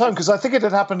at that time because I think it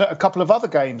had happened at a couple of other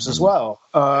games as well.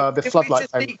 The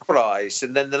floodlight just equalised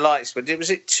and then the lights went. Was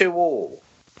it 2-2?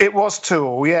 It was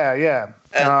 2-2. Yeah.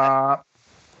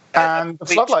 And the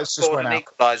floodlights just went out.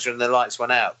 Equaliser and the lights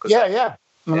went out. Yeah.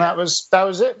 And that was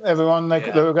it. Everyone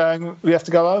they were going. We have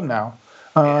to go home now.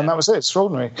 And that was it.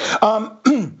 Extraordinary.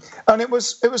 And it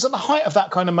was at the height of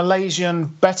that kind of Malaysian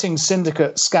betting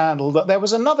syndicate scandal that there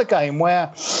was another game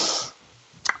where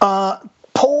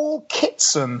Paul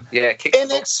Kitson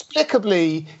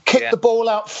inexplicably kicked the ball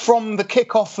out from the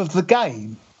kickoff of the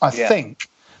game. I think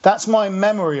that's my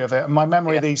memory of it. And my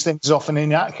memory of these things is often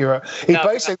inaccurate. He he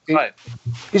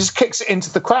just kicks it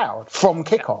into the crowd from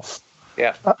kickoff.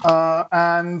 Yeah.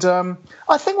 And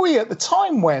I think we at the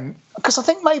time went, because I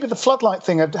think maybe the floodlight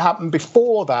thing had happened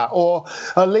before that, or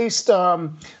at least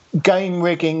game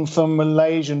rigging from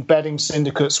Malaysian betting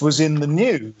syndicates was in the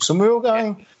news. And we were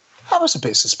going, that was a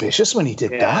bit suspicious when he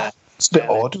did that. It's a bit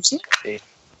odd, wasn't it?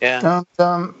 Yeah.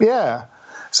 And,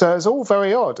 so it's all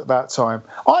very odd at that time.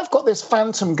 I've got this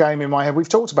phantom game in my head. We've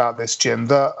talked about this, Jim,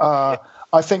 that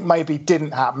I think maybe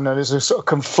didn't happen, and there's a sort of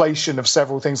conflation of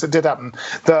several things that did happen.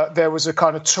 There was a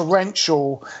kind of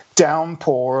torrential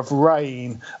downpour of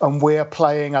rain, and we're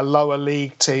playing a lower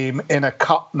league team in a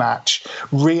cup match.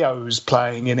 Rio's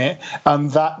playing in it,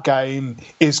 and that game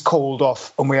is called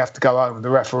off, and we have to go home. The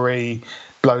referee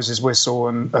blows his whistle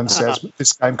and says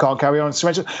this game can't carry on.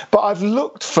 But I've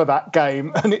looked for that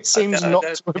game, and it seems not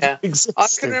to have existed. I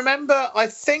can remember, I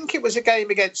think it was a game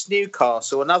against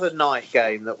Newcastle, another night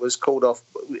game that was called off,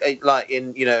 like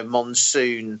in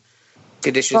monsoon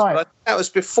conditions. Right. But I think that was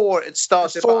before it had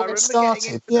started. I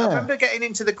remember getting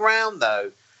into the ground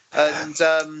though, and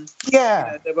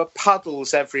there were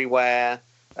puddles everywhere,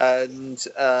 and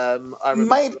I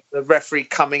remember the referee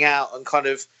coming out and kind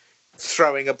of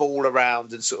throwing a ball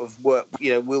around and sort of work,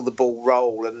 will the ball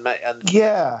roll? And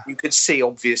you could see,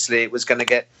 obviously, it was going to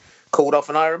get called off.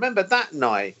 And I remember that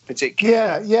night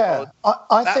particularly. Yeah.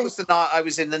 I think was the night I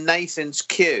was in the Nathan's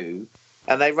queue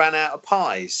and they ran out of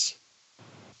pies.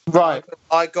 Right.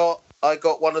 I got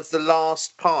one of the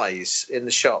last pies in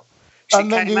the shop. She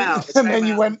came out, and then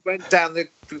you went down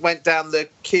the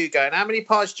queue going, how many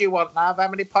pies do you want, love? How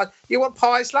many pies? You want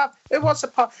pies, love? Who wants a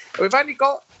pie? We've only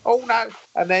got, oh no.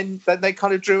 And then they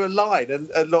kind of drew a line,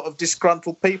 and a lot of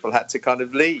disgruntled people had to kind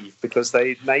of leave because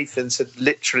Nathan's had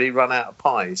literally run out of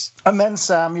pies. And then,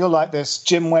 Sam, you're like this.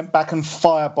 Jim went back and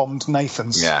firebombed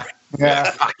Nathan's. Yeah.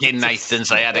 Fucking Nathan's,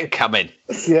 they had it coming.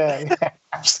 Yeah,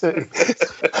 absolutely.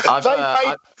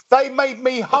 They made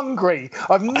me hungry.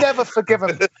 I've never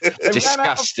forgiven them. They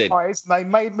disgusting. Ran out of pies and they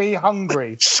made me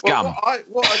hungry. Scum.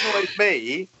 Well,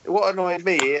 what annoyed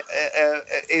me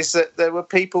is that there were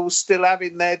people still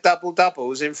having their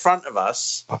doubles in front of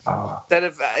us, instead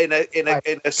of in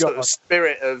a sort of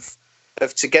spirit of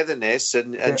togetherness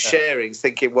and sharing,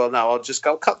 thinking, well, no,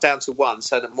 I'll cut down to one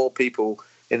so that more people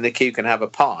in the queue can have a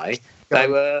pie. They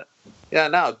were,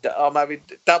 no, I'm having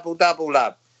double,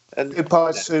 love. And 2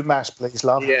 pies, 2 mash, please,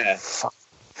 love. Yeah.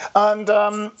 And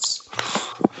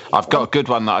I've got a good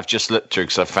one that I've just looked through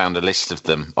because I found a list of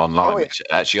them online, which is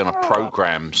actually on a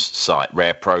programs site,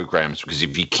 rare programs, because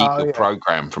if you keep your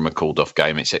program from a called off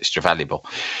game, it's extra valuable.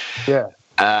 Yeah.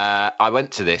 I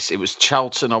went to this. It was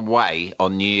Charlton away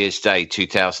on New Year's Day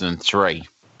 2003.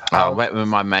 I went with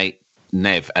my mate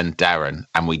Nev and Darren,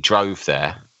 and we drove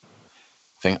there.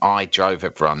 I drove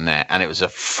everyone there, and it was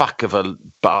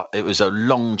it was a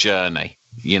long journey,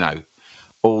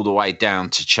 all the way down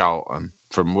to Charlton.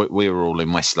 We were all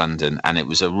in West London, and it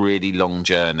was a really long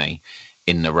journey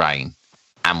in the rain.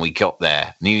 And we got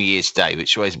there New Year's Day,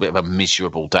 which was a bit of a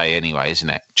miserable day anyway, isn't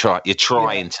it? You're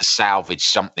trying to salvage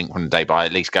something from the day by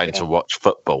at least going to watch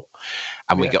football.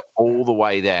 And we got all the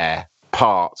way there,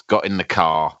 parked, got in the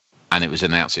car, and it was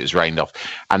announced it was rained off.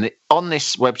 And on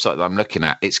this website that I'm looking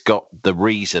at, it's got the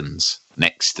reasons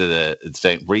next to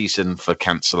the reason for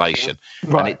cancellation.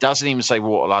 Right. And it doesn't even say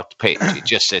waterlogged pitch. It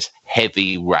just says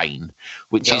heavy rain,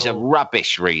 which is a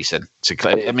rubbish reason to.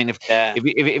 I mean, if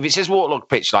it says waterlogged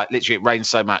pitch, like literally it rained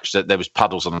so much that there was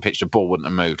puddles on the pitch, the ball wouldn't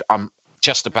have moved, I'm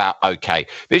just about okay.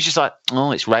 But it's just like,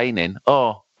 oh, it's raining.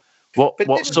 Oh,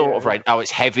 what sort of rain? Oh,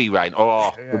 it's heavy rain.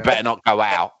 Oh, we better not go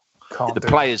out. The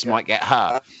players might get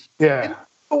hurt. Yeah.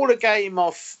 Called a game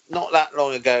off not that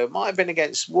long ago. It might have been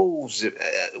against Wolves,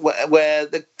 where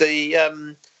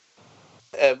the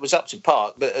was up to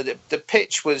park, but the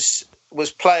pitch was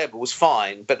playable, was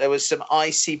fine, but there was some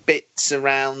icy bits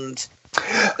around.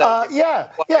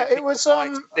 It was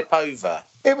slip over.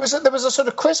 There was a sort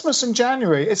of Christmas in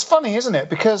January. It's funny, isn't it?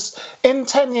 Because in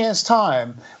 10 years'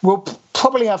 time, we'll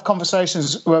probably have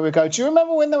conversations where we go, do you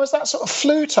remember when there was that sort of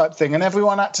flu type thing and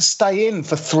everyone had to stay in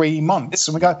for 3 months?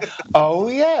 And we go, oh,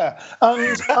 yeah.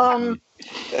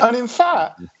 And in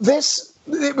fact,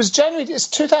 it was January. It's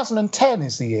 2010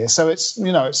 is the year, so it's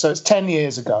 10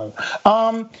 years ago.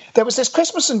 There was this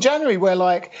Christmas in January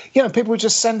where people were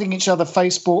just sending each other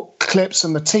Facebook clips,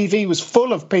 and the TV was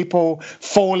full of people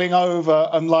falling over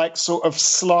and sort of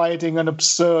sliding an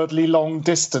absurdly long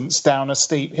distance down a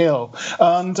steep hill,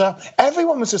 and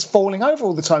everyone was just falling over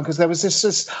all the time because there was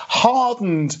this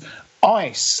hardened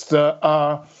ice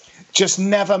that just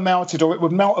never melted, or it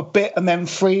would melt a bit and then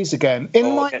freeze again.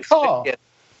 In my car.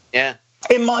 Yeah.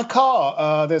 In my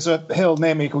car, there's a hill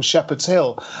near me called Shepherd's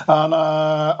Hill, and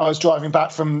I was driving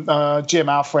back from Jim,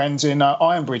 our friends in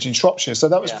Ironbridge in Shropshire, so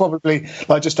that was probably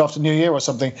just after New Year or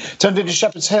something. Turned into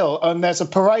Shepherd's Hill, and there's a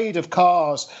parade of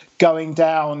cars going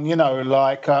down,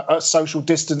 social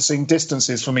distancing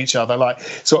distances from each other,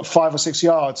 sort of 5 or 6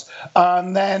 yards.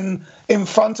 And then in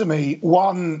front of me,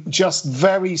 one just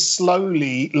very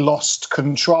slowly lost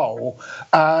control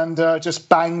and just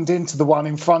banged into the one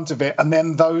in front of it. And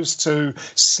then those two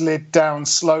slid down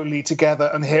slowly together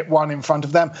and hit one in front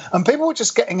of them. And people were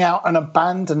just getting out and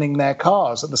abandoning their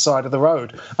cars at the side of the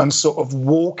road and sort of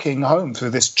walking home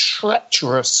through this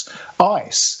treacherous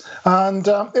ice. And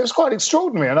it was quite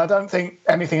extraordinary. And I don't think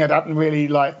anything had happened really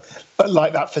like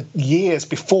that for years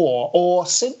before or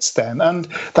since then. And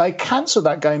they cancelled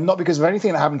that game, not because of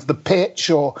anything that happened to the pitch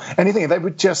or anything. They were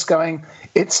just going,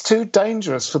 it's too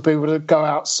dangerous for people to go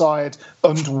outside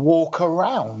and walk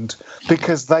around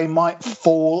because they might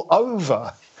fall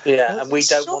over. Yeah, and we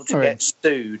don't want to get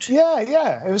sued.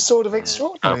 Yeah. It was sort of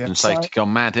extraordinary. Health and safety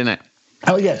gone mad, isn't it?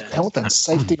 Oh, yeah, health and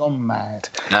safety gone mad.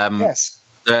 Yes.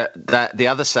 The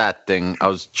other sad thing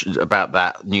about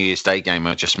that New Year's Day game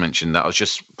I just mentioned, that I was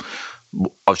just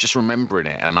I was just remembering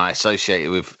it, and I associate it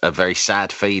with a very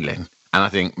sad feeling. And I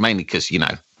think mainly because, you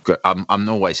know, I'm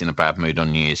always in a bad mood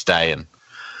on New Year's Day, and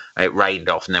it rained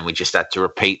off, and then we just had to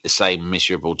repeat the same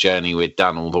miserable journey we'd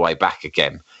done all the way back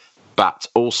again. But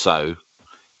also,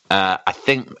 I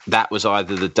think that was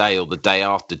either the day or the day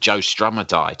after Joe Strummer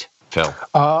died, Phil.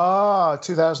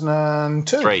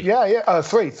 2002. Three. Yeah.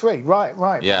 Three.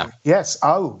 Right. Yeah. Yes.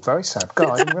 Oh, very sad.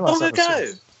 God, I didn't realise that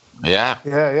was ago. Yeah.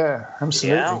 Yeah.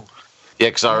 Absolutely. Yeah. Yeah,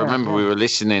 because I remember we were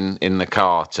listening in the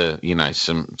car to, you know,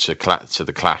 to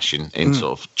the Clash in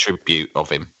sort of tribute of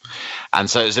him, and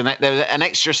so there was an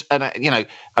extra, you know,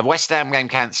 a West Ham game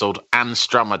cancelled and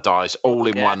Strummer dies all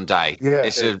in one day. Yeah,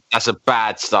 that's a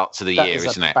bad start to the year,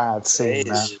 isn't it? Bad scene.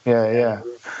 Yeah.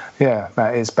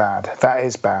 That is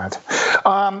bad.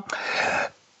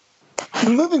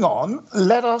 Moving on,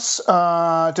 let us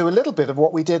do a little bit of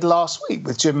what we did last week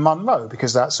with Jim Munro,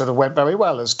 because that sort of went very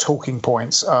well as talking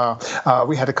points.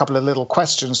 We had a couple of little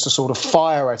questions to sort of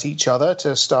fire at each other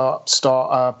to start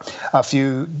a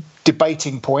few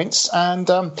debating points, and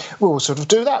we'll sort of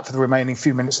do that for the remaining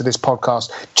few minutes of this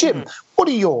podcast. Jim, what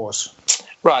are yours?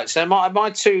 Right, so my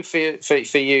two for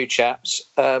you chaps.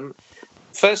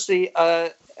 Firstly,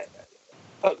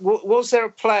 was there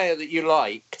a player that you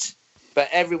liked but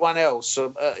everyone else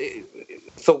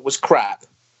thought was crap?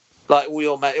 Like all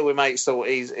your mates thought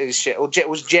he's shit, or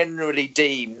was generally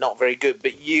deemed not very good,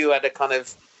 but you had a kind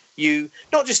of, you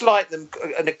not just like them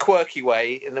in a quirky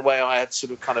way, in the way I had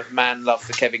sort of kind of man love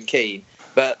for Kevin Keane,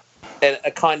 but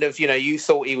a kind of, you know, you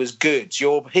thought he was good.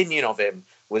 Your opinion of him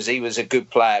was he was a good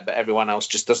player, but everyone else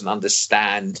just doesn't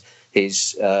understand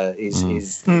his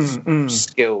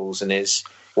skills and his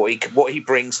what he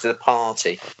brings to the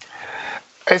party.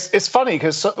 It's funny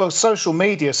because social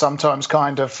media sometimes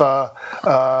kind of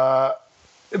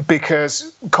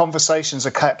because conversations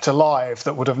are kept alive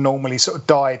that would have normally sort of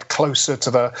died closer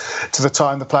to the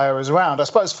time the player is around. I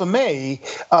suppose for me,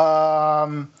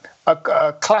 a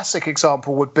classic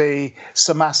example would be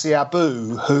Samasi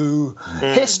Abu, who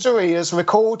history has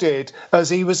recorded as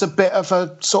he was a bit of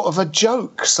a sort of a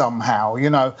joke somehow, you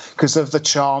know, because of the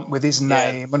chant with his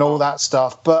name and all that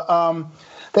stuff. But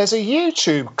there's a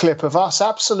YouTube clip of us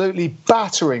absolutely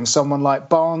battering someone like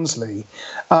Barnsley.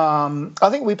 I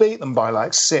think we beat them by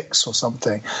like 6 or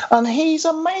something. And he's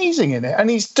amazing in it. And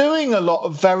he's doing a lot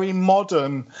of very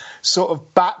modern sort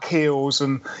of back heels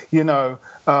and, you know,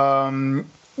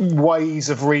 ways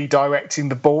of redirecting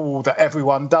the ball that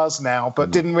everyone does now,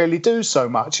 but didn't really do so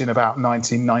much in about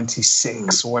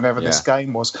 1996 or whenever this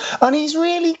game was. And he's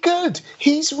really good.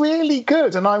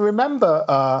 And I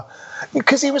remember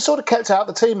because he was sort of kept out of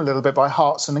the team a little bit by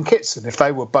Hartson and Kitson. If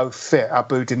they were both fit,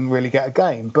 Abu didn't really get a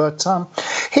game. But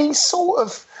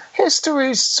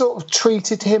history's sort of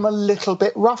treated him a little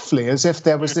bit roughly, as if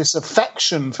there was this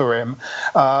affection for him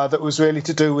that was really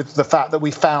to do with the fact that we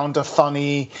found a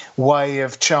funny way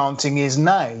of chanting his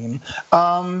name.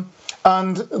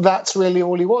 And that's really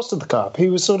all he was to the club.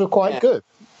 He was sort of quite good,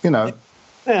 you know.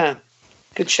 Yeah.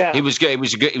 Good shout. He was good. He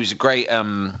was a great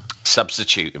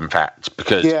substitute, in fact,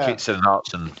 because Kitson and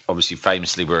Hartson obviously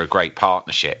famously were a great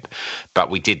partnership, but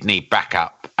we did need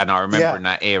backup. And I remember in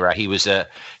that era, he was a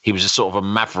sort of a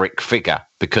maverick figure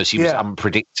because he was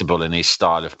unpredictable in his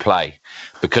style of play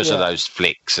because of those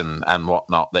flicks and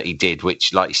whatnot that he did,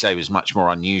 which, like you say, was much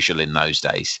more unusual in those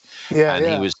days. He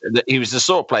was the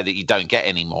sort of play that you don't get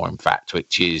anymore, in fact,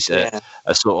 which is a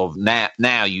sort of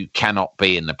now you cannot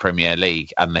be in the Premier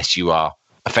League unless you are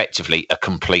effectively a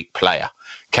complete player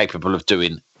capable of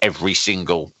doing every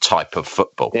single type of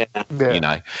football, you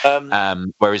know.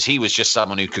 Whereas he was just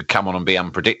someone who could come on and be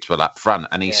unpredictable up front,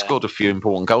 and he scored a few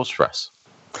important goals for us.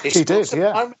 He did.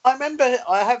 I remember.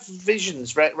 I have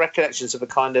visions, recollections of a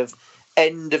kind of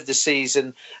end of the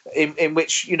season in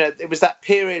which, you know, it was that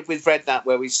period with Redknapp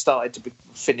where we started to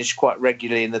finish quite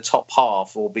regularly in the top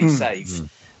half or be safe.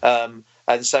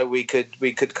 And so we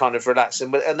could kind of relax.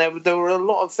 And there were a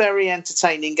lot of very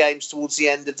entertaining games towards the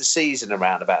end of the season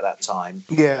around about that time.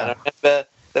 Yeah. And I remember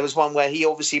there was one where he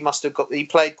obviously he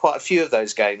played quite a few of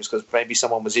those games because maybe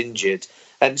someone was injured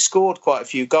and scored quite a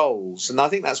few goals. And I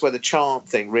think that's where the chant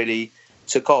thing really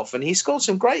took off. And he scored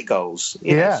some great goals.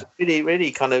 You know, really,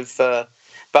 really kind of...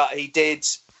 but he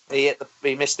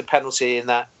missed the penalty in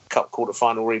that Cup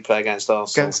quarter-final replay against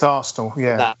Arsenal.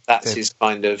 That's his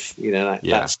kind of, you know,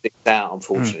 that sticks out,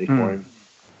 unfortunately, for him.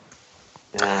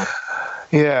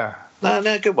 Yeah.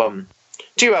 No, good one.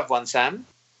 Do you have one, Sam?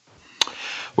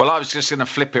 Well, I was just going to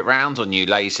flip it round on you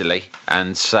lazily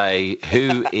and say,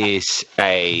 who is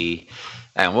a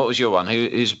And what was your one?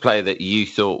 Who's a player that you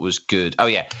thought was good? Oh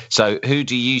yeah. So who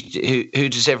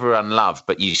does everyone love,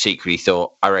 but you secretly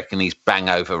thought, I reckon he's bang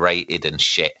overrated and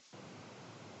shit?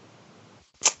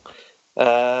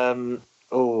 I'm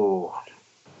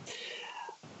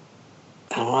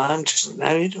just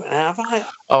have I?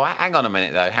 Oh, hang on a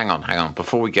minute though. Hang on.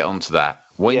 Before we get on to that,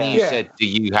 when you said, "Do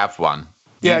you have one?"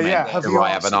 Yeah. I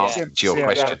haven't answered your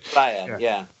question.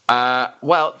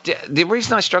 Well, the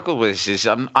reason I struggle with this is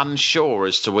I'm unsure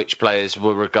as to which players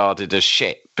were regarded as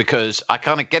shit, because I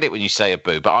kind of get it when you say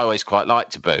Abu, but I always quite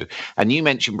liked Abu. And you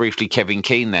mentioned briefly Kevin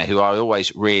Keane there, who I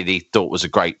always really thought was a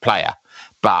great player,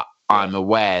 but I'm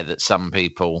aware that some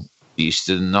people used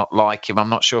to not like him. I'm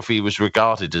not sure if he was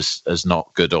regarded as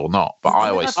not good or not, but I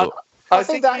always thought. I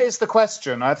think that is the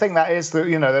question. I think that is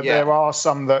there are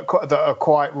some that are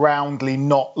quite roundly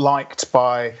not liked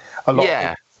by a lot of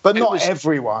people, but not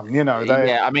everyone,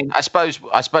 I mean, I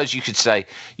suppose you could say,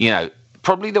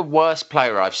 probably the worst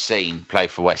player I've seen play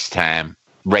for West Ham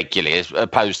regularly, as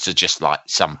opposed to just like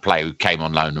some player who came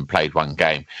on loan and played one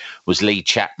game, was Lee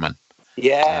Chapman.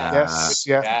 Yeah.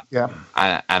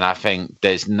 And I think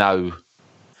there's no.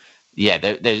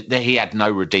 Yeah, he had no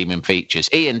redeeming features.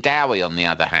 Ian Dowie, on the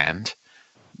other hand,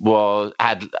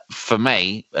 had for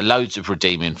me loads of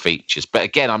redeeming features. But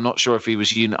again, I'm not sure if he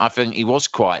was. I think he was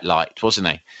quite liked, wasn't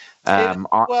he? I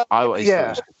always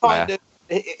thought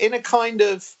in a kind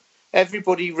of.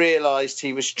 Everybody realised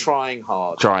he was trying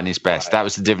hard. Trying his best. Right. That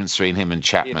was the difference between him and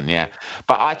Chapman, yeah.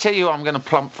 But I tell you who I'm going to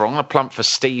plump for. I'm going to plump for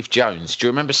Steve Jones. Do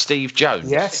you remember Steve Jones?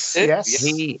 Yes.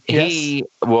 He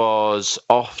was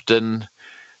often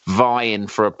vying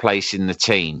for a place in the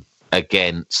team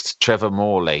against Trevor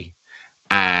Morley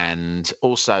and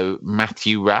also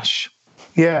Matthew Rush.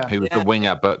 Who was the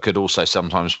winger but could also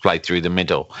sometimes play through the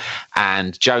middle.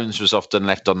 And Jones was often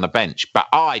left on the bench. But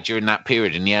during that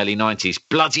period in the early 90s,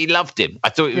 bloody loved him. I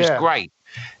thought he was great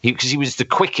because he was the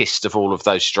quickest of all of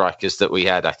those strikers that we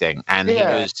had, I think. And he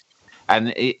was,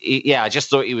 and I just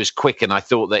thought he was quick. And I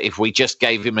thought that if we just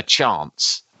gave him a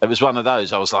chance, it was one of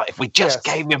those. I was like, if we just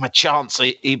gave him a chance,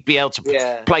 he'd be able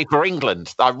to play for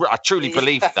England. I truly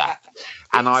believed that.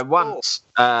 And I once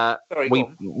at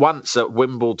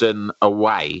Wimbledon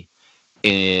away,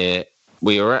 we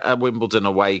were at a Wimbledon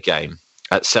away game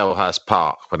at Selhurst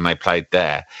Park when they played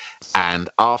there. And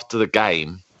after the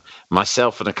game,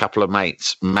 myself and a couple of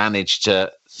mates managed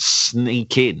to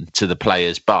sneak in to the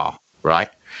players' bar, right?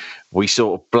 We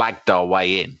sort of blagged our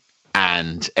way in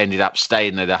and ended up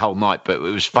staying there the whole night. But it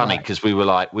was funny because we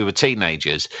were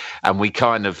teenagers and we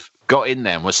kind of got in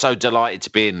there and were so delighted to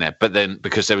be in there. But then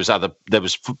because there was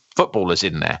footballers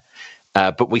in there,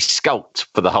 but we skulked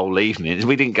for the whole evening.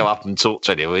 We didn't go up and talk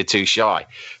to anyone. We were too shy.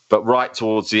 But right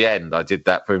towards the end, I did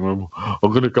that thing.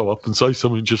 I'm going to go up and say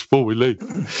something just before we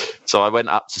leave. So I went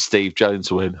up to Steve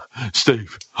Jones and went,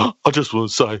 Steve, I just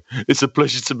want to say it's a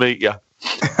pleasure to meet you.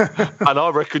 And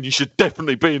I reckon you should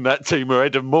definitely be in that team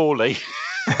ahead of Morley.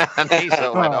 And he sort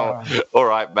of went, all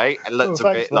right, mate. It looked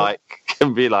a bit like,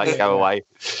 go away.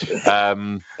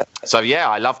 So,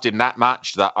 I loved him that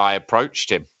much that I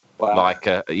approached him like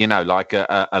a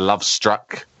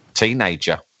love-struck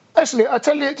teenager. Actually, I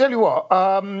tell you what,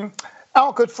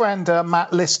 our good friend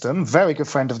Matt Liston, very good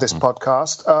friend of this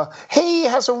podcast, he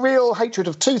has a real hatred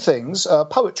of two things: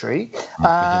 poetry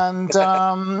and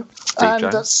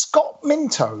Scott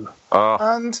Minto.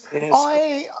 And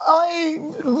Scott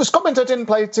Minto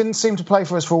didn't seem to play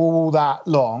for us for all that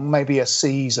long. Maybe a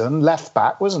season. Left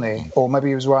back, wasn't he? Or maybe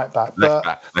he was right back. Left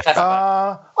back.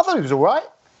 I thought he was all right.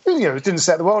 It didn't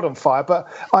set the world on fire, but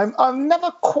I've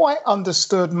never quite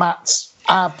understood Matt's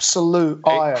absolute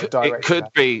ire direction. It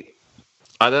could be.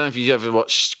 I don't know if you ever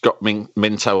watched Scott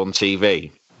Minto on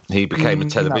TV. He became a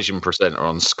television presenter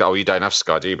on Sky. Oh, you don't have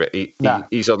Sky, do you? But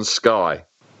he's on Sky.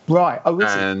 Right. Oh,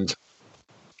 is and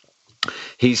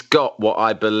he's got what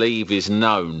I believe is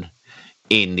known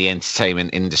in the entertainment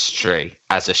industry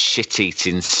as a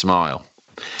shit-eating smile.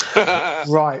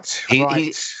 Right.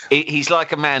 He's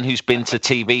like a man who's been to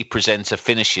TV presenter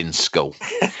finishing school.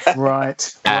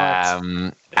 Right.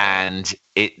 And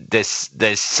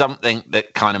there's something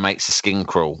that kind of makes the skin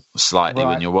crawl slightly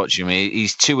when you're watching him.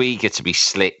 He's too eager to be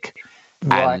slick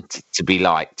and to be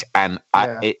liked, and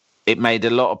it made a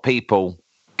lot of people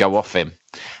go off him.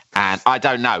 And I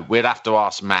don't know. We'd have to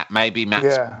ask Matt. Maybe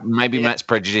Matt's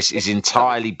prejudice is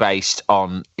entirely based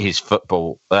on his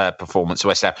football performance at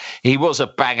West Ham. He was a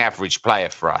bang average player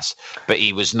for us, but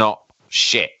he was not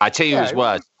shit. I tell you his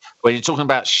words. When you're talking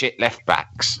about shit left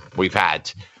backs, we've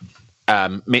had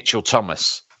Mitchell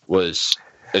Thomas has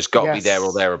got to be there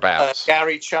or thereabouts.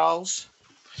 Gary Charles.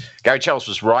 Gary Charles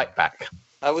was right back.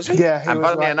 Was he? Yeah, and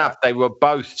funnily enough, they were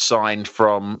both signed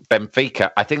from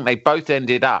Benfica. I think they both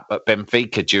ended up at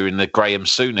Benfica during the Graham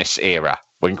Souness era,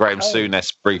 when Graham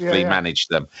Souness briefly managed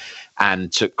them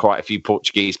and took quite a few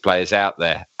Portuguese players out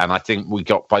there. And I think we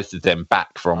got both of them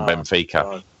back from Benfica.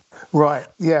 God. Right,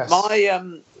 yes.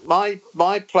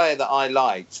 My player that I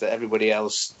liked, that everybody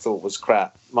else thought was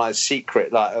crap, my secret,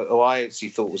 who I actually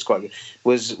thought was quite good,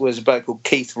 was a bloke called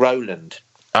Keith Rowland.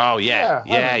 Oh, yeah.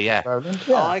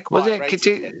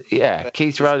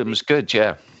 Keith Rowland was good,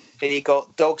 yeah. He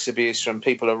got dogs abuse from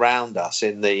people around us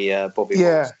in the Bobby Balls.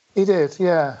 Yeah, he did,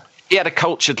 yeah. He had a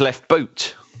cultured left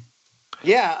boot.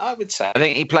 Yeah, I would say. I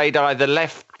think he played either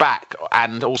left back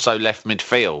and also left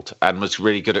midfield and was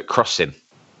really good at crossing.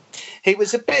 He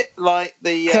was a bit like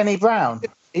the... Kenny Brown.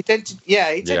 He tended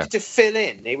to fill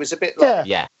in. He was a bit like...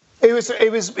 Yeah. It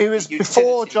was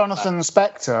before Jonathan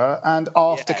Spector and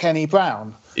after Kenny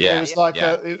Brown. Yeah. It was like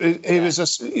it was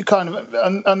a kind of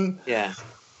and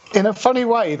in a funny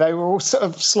way they were all sort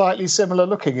of slightly similar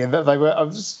looking in that they were.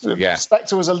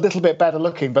 Spector was a little bit better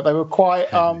looking, but they were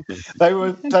quite. They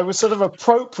were sort of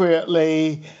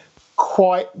appropriately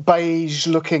quite beige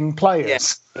looking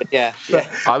players. Yeah.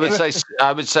 I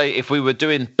would say if we were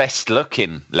doing best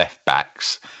looking left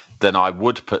backs, then I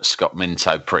would put Scott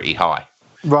Minto pretty high.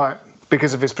 Right,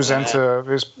 because of his presenter.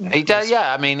 He does,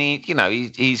 yeah. I mean,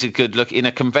 he's a good look in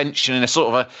a convention, in a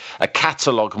sort of a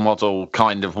catalogue model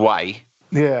kind of way.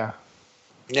 Yeah.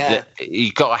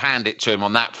 You've got to hand it to him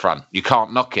on that front. You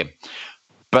can't knock him.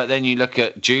 But then you look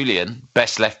at Julian,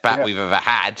 best left back we've ever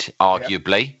had,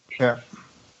 arguably. Yeah.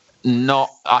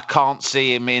 I can't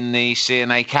see him in the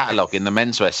CNA catalogue in the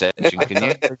menswear section, can you?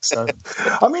 I think so.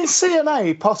 I mean,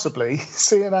 CNA, possibly.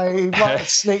 CNA, he might have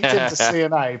sneaked into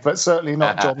CNA, but certainly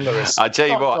not John Lewis. I tell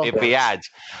you what, if he had,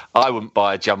 I wouldn't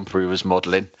buy a jumper he was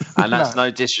modelling. And that's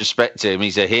no disrespect to him.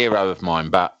 He's a hero of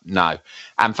mine, but no.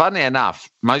 And funny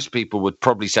enough, most people would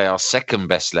probably say our second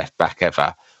best left back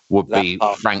ever would be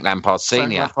Frank Lampard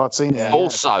Senior.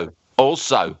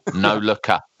 Also, no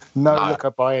looker. No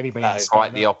looker by any means.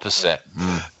 Quite the opposite.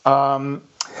 And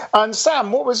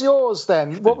Sam, what was yours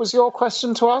then? What was your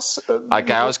question to us?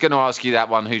 Okay, I was going to ask you that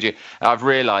one. I've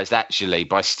realised actually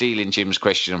by stealing Jim's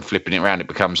question and flipping it around, it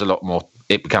becomes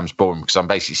boring because I'm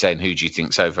basically saying who do you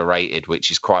think's overrated,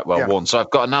 which is quite well worn. So I've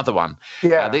got another one.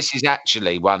 Yeah. This is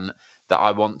actually one that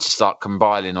I want to start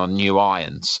compiling on New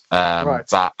Irons.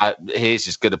 But here's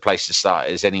as good a place to start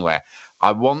as anywhere.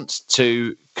 I want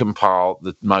to compile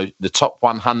the top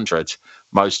 100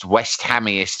 most West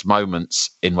Hamiest moments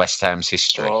in West Ham's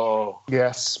history. Oh,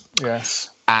 yes.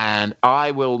 And I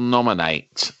will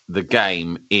nominate the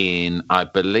game in, I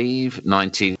believe,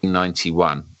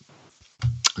 1991.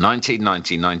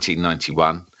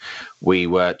 1991, we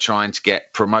were trying to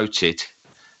get promoted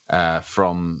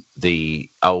from the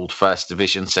old First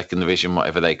Division, Second Division,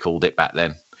 whatever they called it back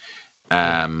then.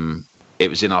 It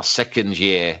was in our second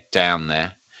year down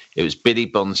there. It was Billy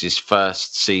Bonds'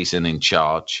 first season in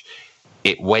charge.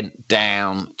 It went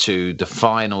down to the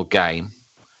final game.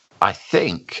 I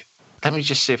think, let me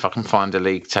just see if I can find a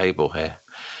league table here.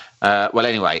 Well,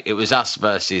 anyway, it was us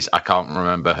versus, I can't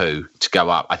remember who, to go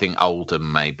up. I think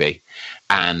Oldham, maybe.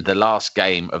 And the last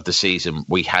game of the season,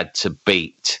 we had to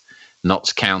beat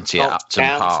Notts County at Upton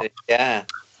Park. Yeah.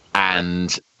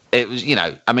 And it was,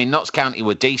 Notts County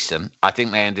were decent. I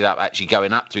think they ended up actually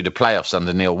going up through the playoffs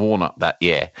under Neil Warnock that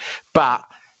year. But,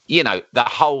 the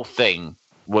whole thing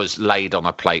was laid on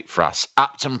a plate for us.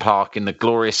 Upton Park in the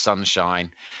glorious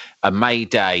sunshine, a May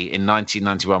day in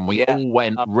 1991. We all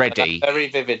went ready very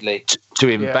vividly to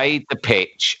invade the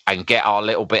pitch and get our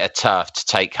little bit of turf to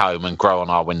take home and grow on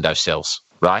our windowsills,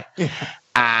 right? Yeah.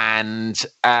 And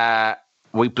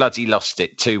we bloody lost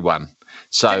it 2-1.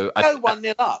 So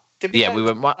 1-0 up. We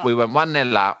went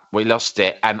 1-0 up. We lost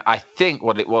it, and I think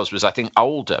what it was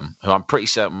Oldham, who I'm pretty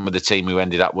certain were the team who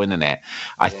ended up winning it.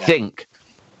 I think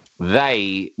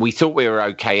we thought we were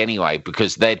okay anyway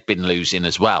because they'd been losing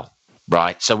as well,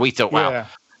 right? So we thought,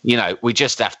 we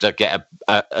just have to get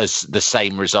the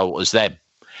same result as them,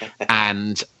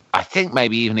 and I think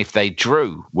maybe even if they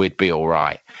drew, we'd be all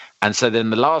right. And so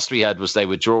then the last we heard was they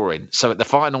were drawing. So at the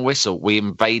final whistle, we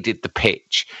invaded the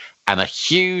pitch. And a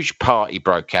huge party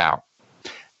broke out.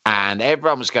 And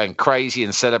everyone was going crazy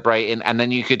and celebrating. And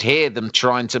then you could hear them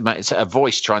trying to make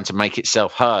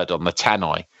itself heard on the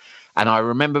tannoy. And I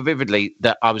remember vividly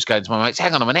that I was going to my mates,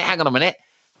 hang on a minute,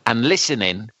 and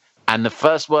listening. And the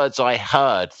first words I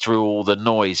heard through all the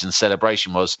noise and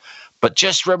celebration was, but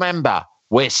just remember,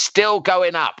 we're still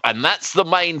going up. And that's the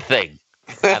main thing.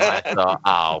 And I thought,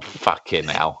 oh, fucking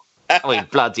hell. We'd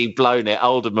bloody blown it.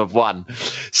 Oldham have won.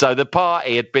 So the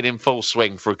party had been in full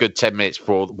swing for a good 10 minutes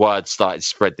before the word started to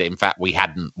spread that, in fact, we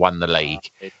hadn't won the league.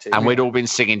 And we'd all been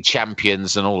singing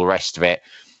champions and all the rest of it.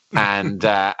 And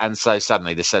so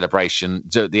suddenly the celebration,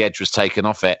 the edge was taken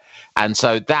off it. And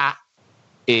so that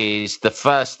is the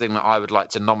first thing that I would like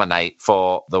to nominate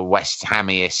for the West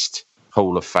Hamiest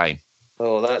Hall of Fame.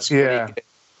 Oh, that's pretty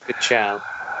good shout.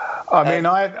 I mean,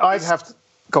 I'd have to...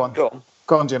 Go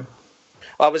on, Jim.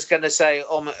 I was going to say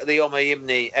the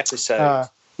Omoyimni episode.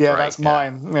 That's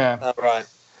mine. Yeah. Oh, right.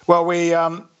 Well,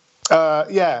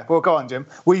 Well, go on, Jim.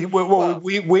 We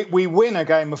win a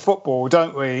game of football,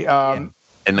 don't we?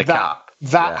 In the cup.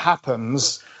 That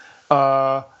happens.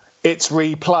 It's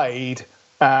replayed,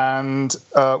 and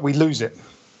we lose it.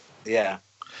 Yeah.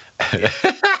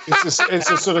 It's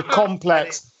a sort of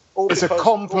complex. It's a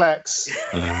complex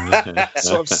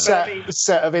sort of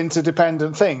set of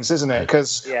interdependent things, isn't it?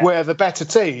 Because we're the better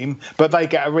team, but they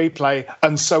get a replay,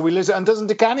 and so we lose it. And doesn't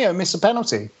Di Canio miss a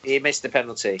penalty? He missed the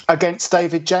penalty against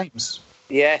David James.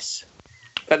 Yes.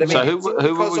 But I mean, so who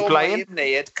were we playing?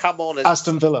 He had come on as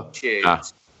Aston Villa.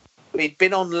 He'd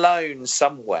been on loan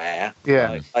somewhere.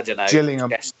 Yeah. I don't know.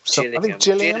 Gillingham. I think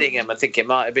Gillingham. I think it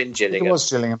might have been Gillingham. It was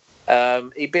Gillingham.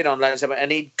 He'd been on loan somewhere,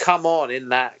 and he'd come on in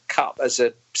that cup as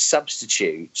a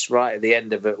substitute right at the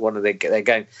end of one of their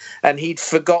game, and he'd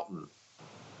forgotten.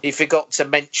 He forgot to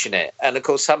mention it, and of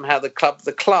course somehow the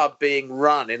club being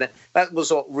run in that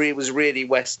was what was really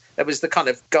West. That was the kind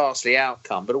of ghastly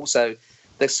outcome, but also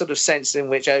the sort of sense in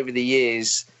which over the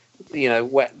years, you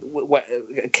know,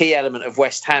 a key element of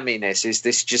West Haminess is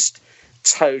this just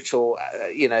total,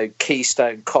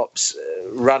 Keystone Cops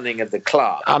running of the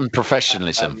club,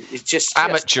 unprofessionalism, it's just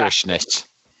amateurishness,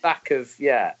 back of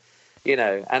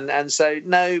and so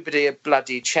nobody had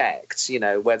bloody checked,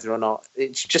 whether or not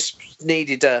it just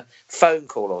needed a phone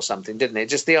call or something, didn't it?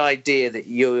 Just the idea that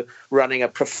you're running a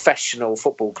professional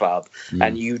football club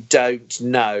and you don't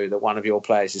know that one of your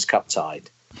players is cup tied.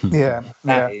 Yeah,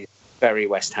 that is very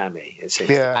West Hammy.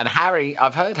 Yeah. And Harry,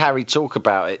 I've heard Harry talk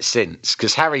about it since,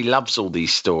 because Harry loves all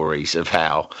these stories of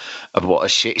what a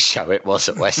shit show it was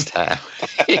at West Ham.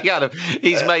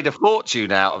 He's made a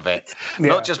fortune out of it,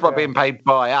 not just by being paid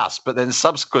by us, but then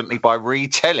subsequently by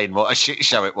retelling what a shit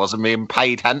show it was and being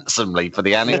paid handsomely for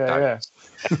the anecdotes.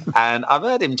 And I've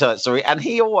heard him tell that story, and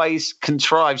he always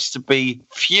contrives to be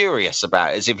furious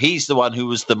about it, as if he's the one who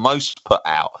was the most put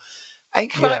out.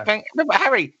 And going, but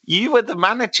Harry, you were the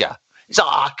manager. He's like,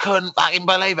 I couldn't fucking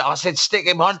believe it. I said, stick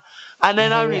him on. And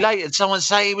then only later did someone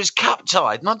say he was cup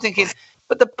tied. And I'm thinking,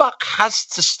 but the buck has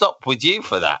to stop with you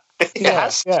for that. He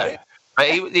has to.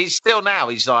 But he's still now,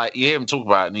 he's like, you hear him talk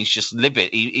about it and he's just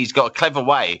livid. He's got a clever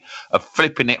way of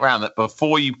flipping it around that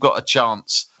before you've got a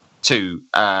chance to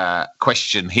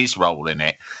question his role in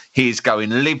it, he's going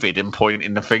livid and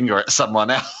pointing the finger at someone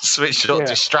else, which sort of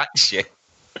distracts you.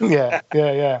 Yeah.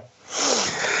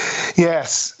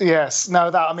 Yes.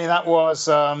 No, that was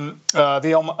the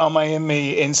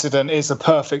Omoyimni incident is a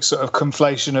perfect sort of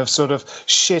conflation of sort of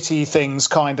shitty things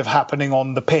kind of happening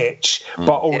on the pitch,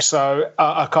 but also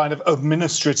a kind of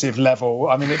administrative level.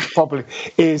 I mean, it probably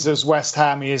is as West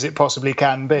Hammy as it possibly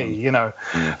can be,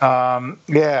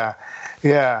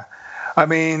 I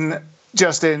mean,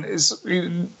 Justin,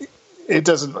 it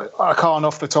doesn't. I can't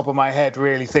off the top of my head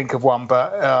really think of one,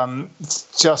 but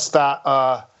just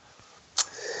that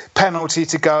penalty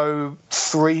to go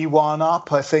 3-1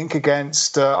 up, I think,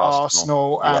 against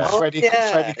Arsenal, and Freddie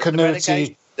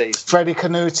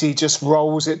Canuti just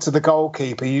rolls it to the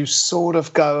goalkeeper. You sort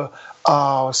of go,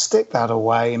 "Oh, stick that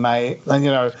away, mate,"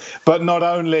 and But not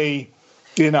only,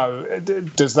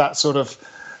 does that sort of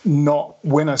not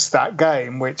win us that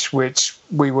game, which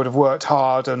we would have worked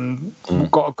hard and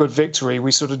got a good victory.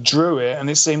 We sort of drew it,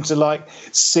 and it seemed to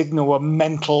signal a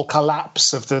mental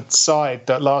collapse of the side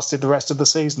that lasted the rest of the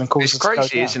season. And it's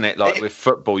crazy, isn't it? Like with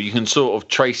football, you can sort of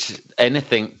trace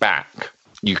anything back.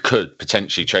 You could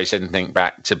potentially trace anything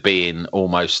back to being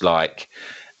almost like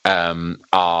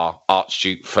our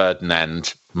Archduke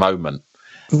Ferdinand moment,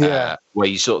 where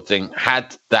you sort of think,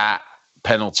 had that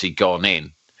penalty gone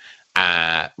in,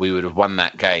 we would have won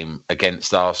that game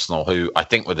against Arsenal, who I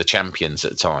think were the champions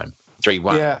at the time,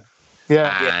 3-1.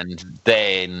 And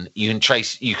then you could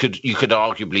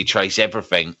arguably trace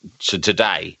everything to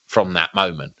today from that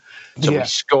moment. So we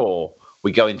score,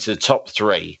 we go into the top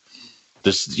three.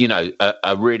 There's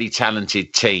a really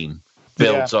talented team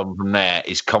builds on from there,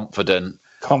 is confident.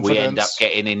 We end up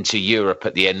getting into Europe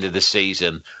at the end of the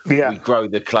season. We grow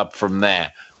the club from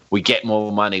there. We get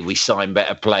more money, we sign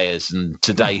better players, and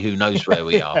today who knows where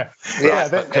we are.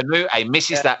 But Canute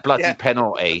misses that bloody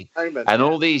penalty, and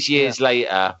all these years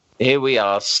later, here we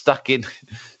are stuck in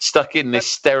this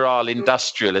sterile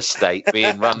industrial estate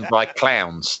being run by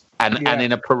clowns and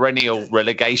in a perennial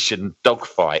relegation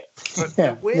dogfight. But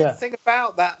the weird thing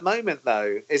about that moment,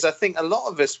 though, is I think a lot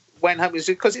of us went home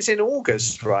because it's in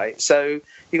August, right? So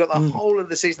you got the whole of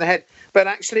the season ahead. But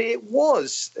actually, it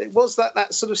was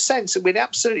that sort of sense that we'd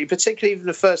absolutely, particularly even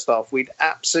the first half, we'd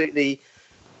absolutely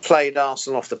played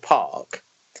Arsenal off the park.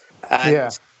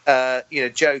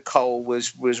 And Joe Cole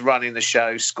was running the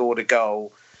show, scored a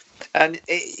goal, and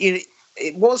it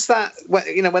was that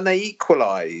when they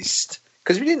equalised,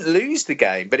 because we didn't lose the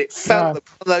game, but it felt like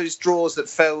one of those draws that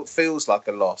feels like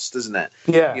a loss, doesn't it?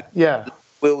 Yeah.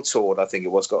 Wiltord, I think it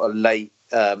was, got a late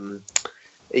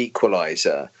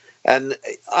equaliser. And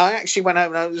I actually went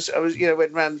home and I was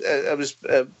went round. I was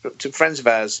to friends of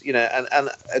ours, and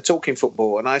talking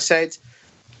football. And I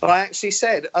actually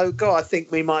said, "Oh God, I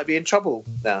think we might be in trouble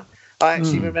now." I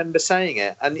actually remember saying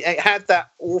it, and it had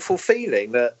that awful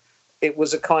feeling that it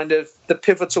was a kind of the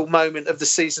pivotal moment of the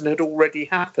season had already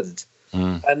happened.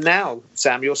 And now,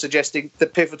 Sam, you're suggesting the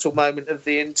pivotal moment of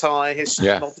the entire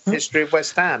history of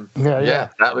West Ham. Yeah,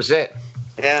 that was it.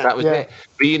 Yeah, that was it.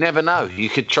 But you never know. You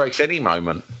could trace any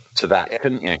moment to that,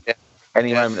 couldn't you? Yeah.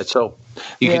 Any moment at all.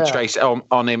 You could trace it on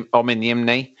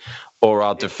Imni or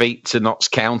our defeat to Notts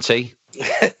County.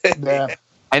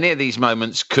 Any of these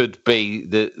moments could be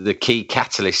the key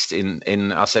catalyst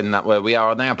in us ending up where we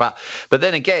are now. But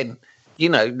then again,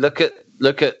 look at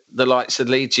the likes of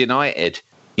Leeds United,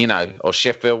 or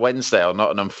Sheffield Wednesday or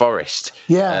Nottingham Forest.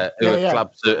 Who are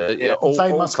clubs,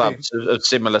 all clubs of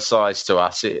similar size to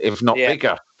us, if not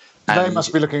bigger. They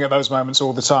must be looking at those moments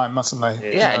all the time, mustn't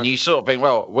they? Yeah, and you sort of think,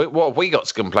 well, what have we got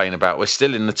to complain about? We're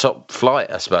still in the top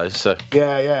flight, I suppose. So.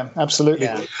 Yeah, absolutely.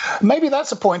 Yeah. Maybe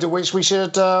that's a point at which we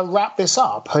should wrap this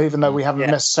up, even though we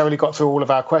haven't necessarily got through all of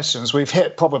our questions. We've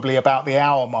hit probably about the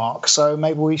hour mark, so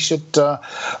maybe we should go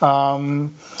back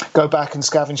and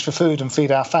scavenge for food and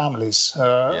feed our families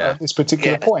at this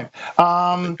particular point.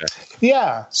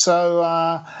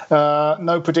 So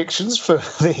no predictions for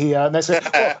the next.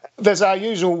 There's our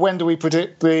usual. When do we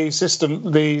predict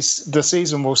the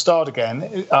season will start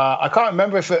again? I can't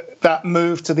remember if that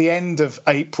move to the end of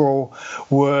April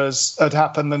had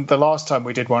happened the last time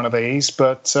we did one of these,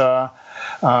 but I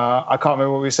can't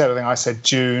remember what we said. I think I said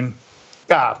June.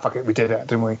 Fuck it, we did it,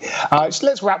 didn't we? So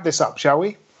let's wrap this up, shall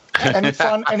we?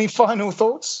 Any final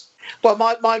thoughts? Well,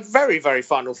 my very, very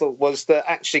final thought was that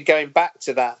actually going back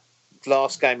to that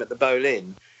last game at the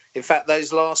Boleyn. In fact,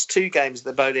 those last two games at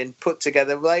the Boleyn put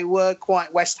together, they were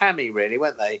quite West Hammy, really,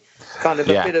 weren't they? Kind of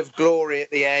a bit of glory at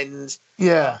the end.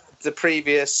 Yeah. The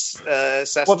previous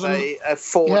Saturday, a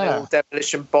 4-0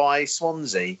 demolition by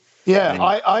Swansea. Yeah,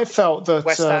 I felt that...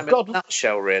 West Ham in a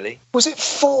nutshell, really. Was it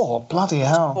 4? Bloody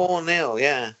hell. 4-0,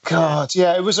 yeah. God,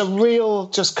 yeah, it was a real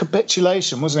just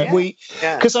capitulation, wasn't it?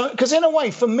 Because in a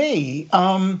way, for me...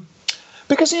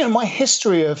 Because, my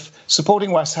history of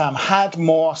supporting West Ham had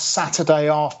more Saturday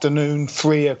afternoon,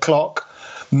 3:00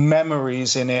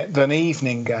 memories in it than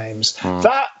evening games.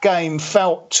 That game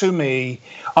felt to me,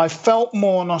 I felt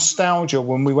more nostalgia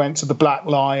when we went to the Black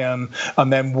Lion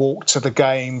and then walked to the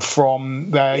game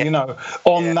from there,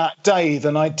 on that day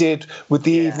than I did with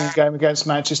the evening game against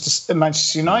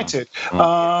Manchester United.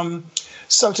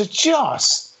 So to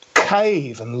just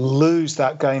cave and lose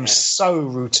that game so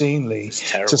routinely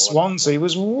to Swansea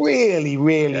was really,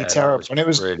 really terrible. And it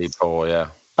was really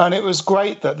poor, And it was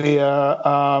great that the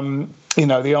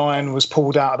the iron was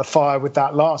pulled out of the fire with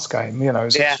that last game. It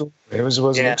was an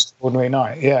extraordinary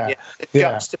night. The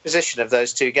juxtaposition of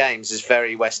those two games is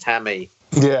very West Hammy.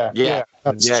 Yeah, you're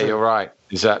right.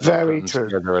 Exactly. Very true.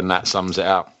 Together, and that sums it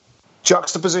up.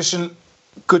 Juxtaposition.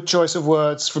 Good choice of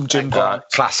words from Jim Grant.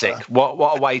 Classic.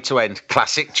 What a way to end.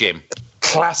 Classic Jim.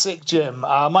 Classic Jim.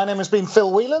 My name has been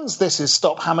Phil Whelans. This is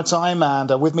Stop Hammer Time,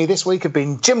 and with me this week have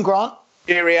been Jim Grant.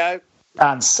 Cheerio.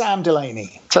 And Sam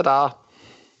Delaney. Ta-da.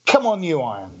 Come on, you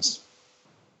Irons.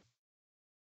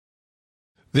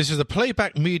 This is a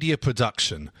Playback Media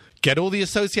production. Get all the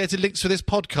associated links for this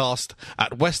podcast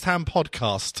at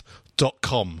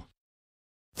westhampodcast.com.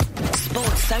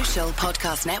 Sports Social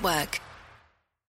Podcast Network.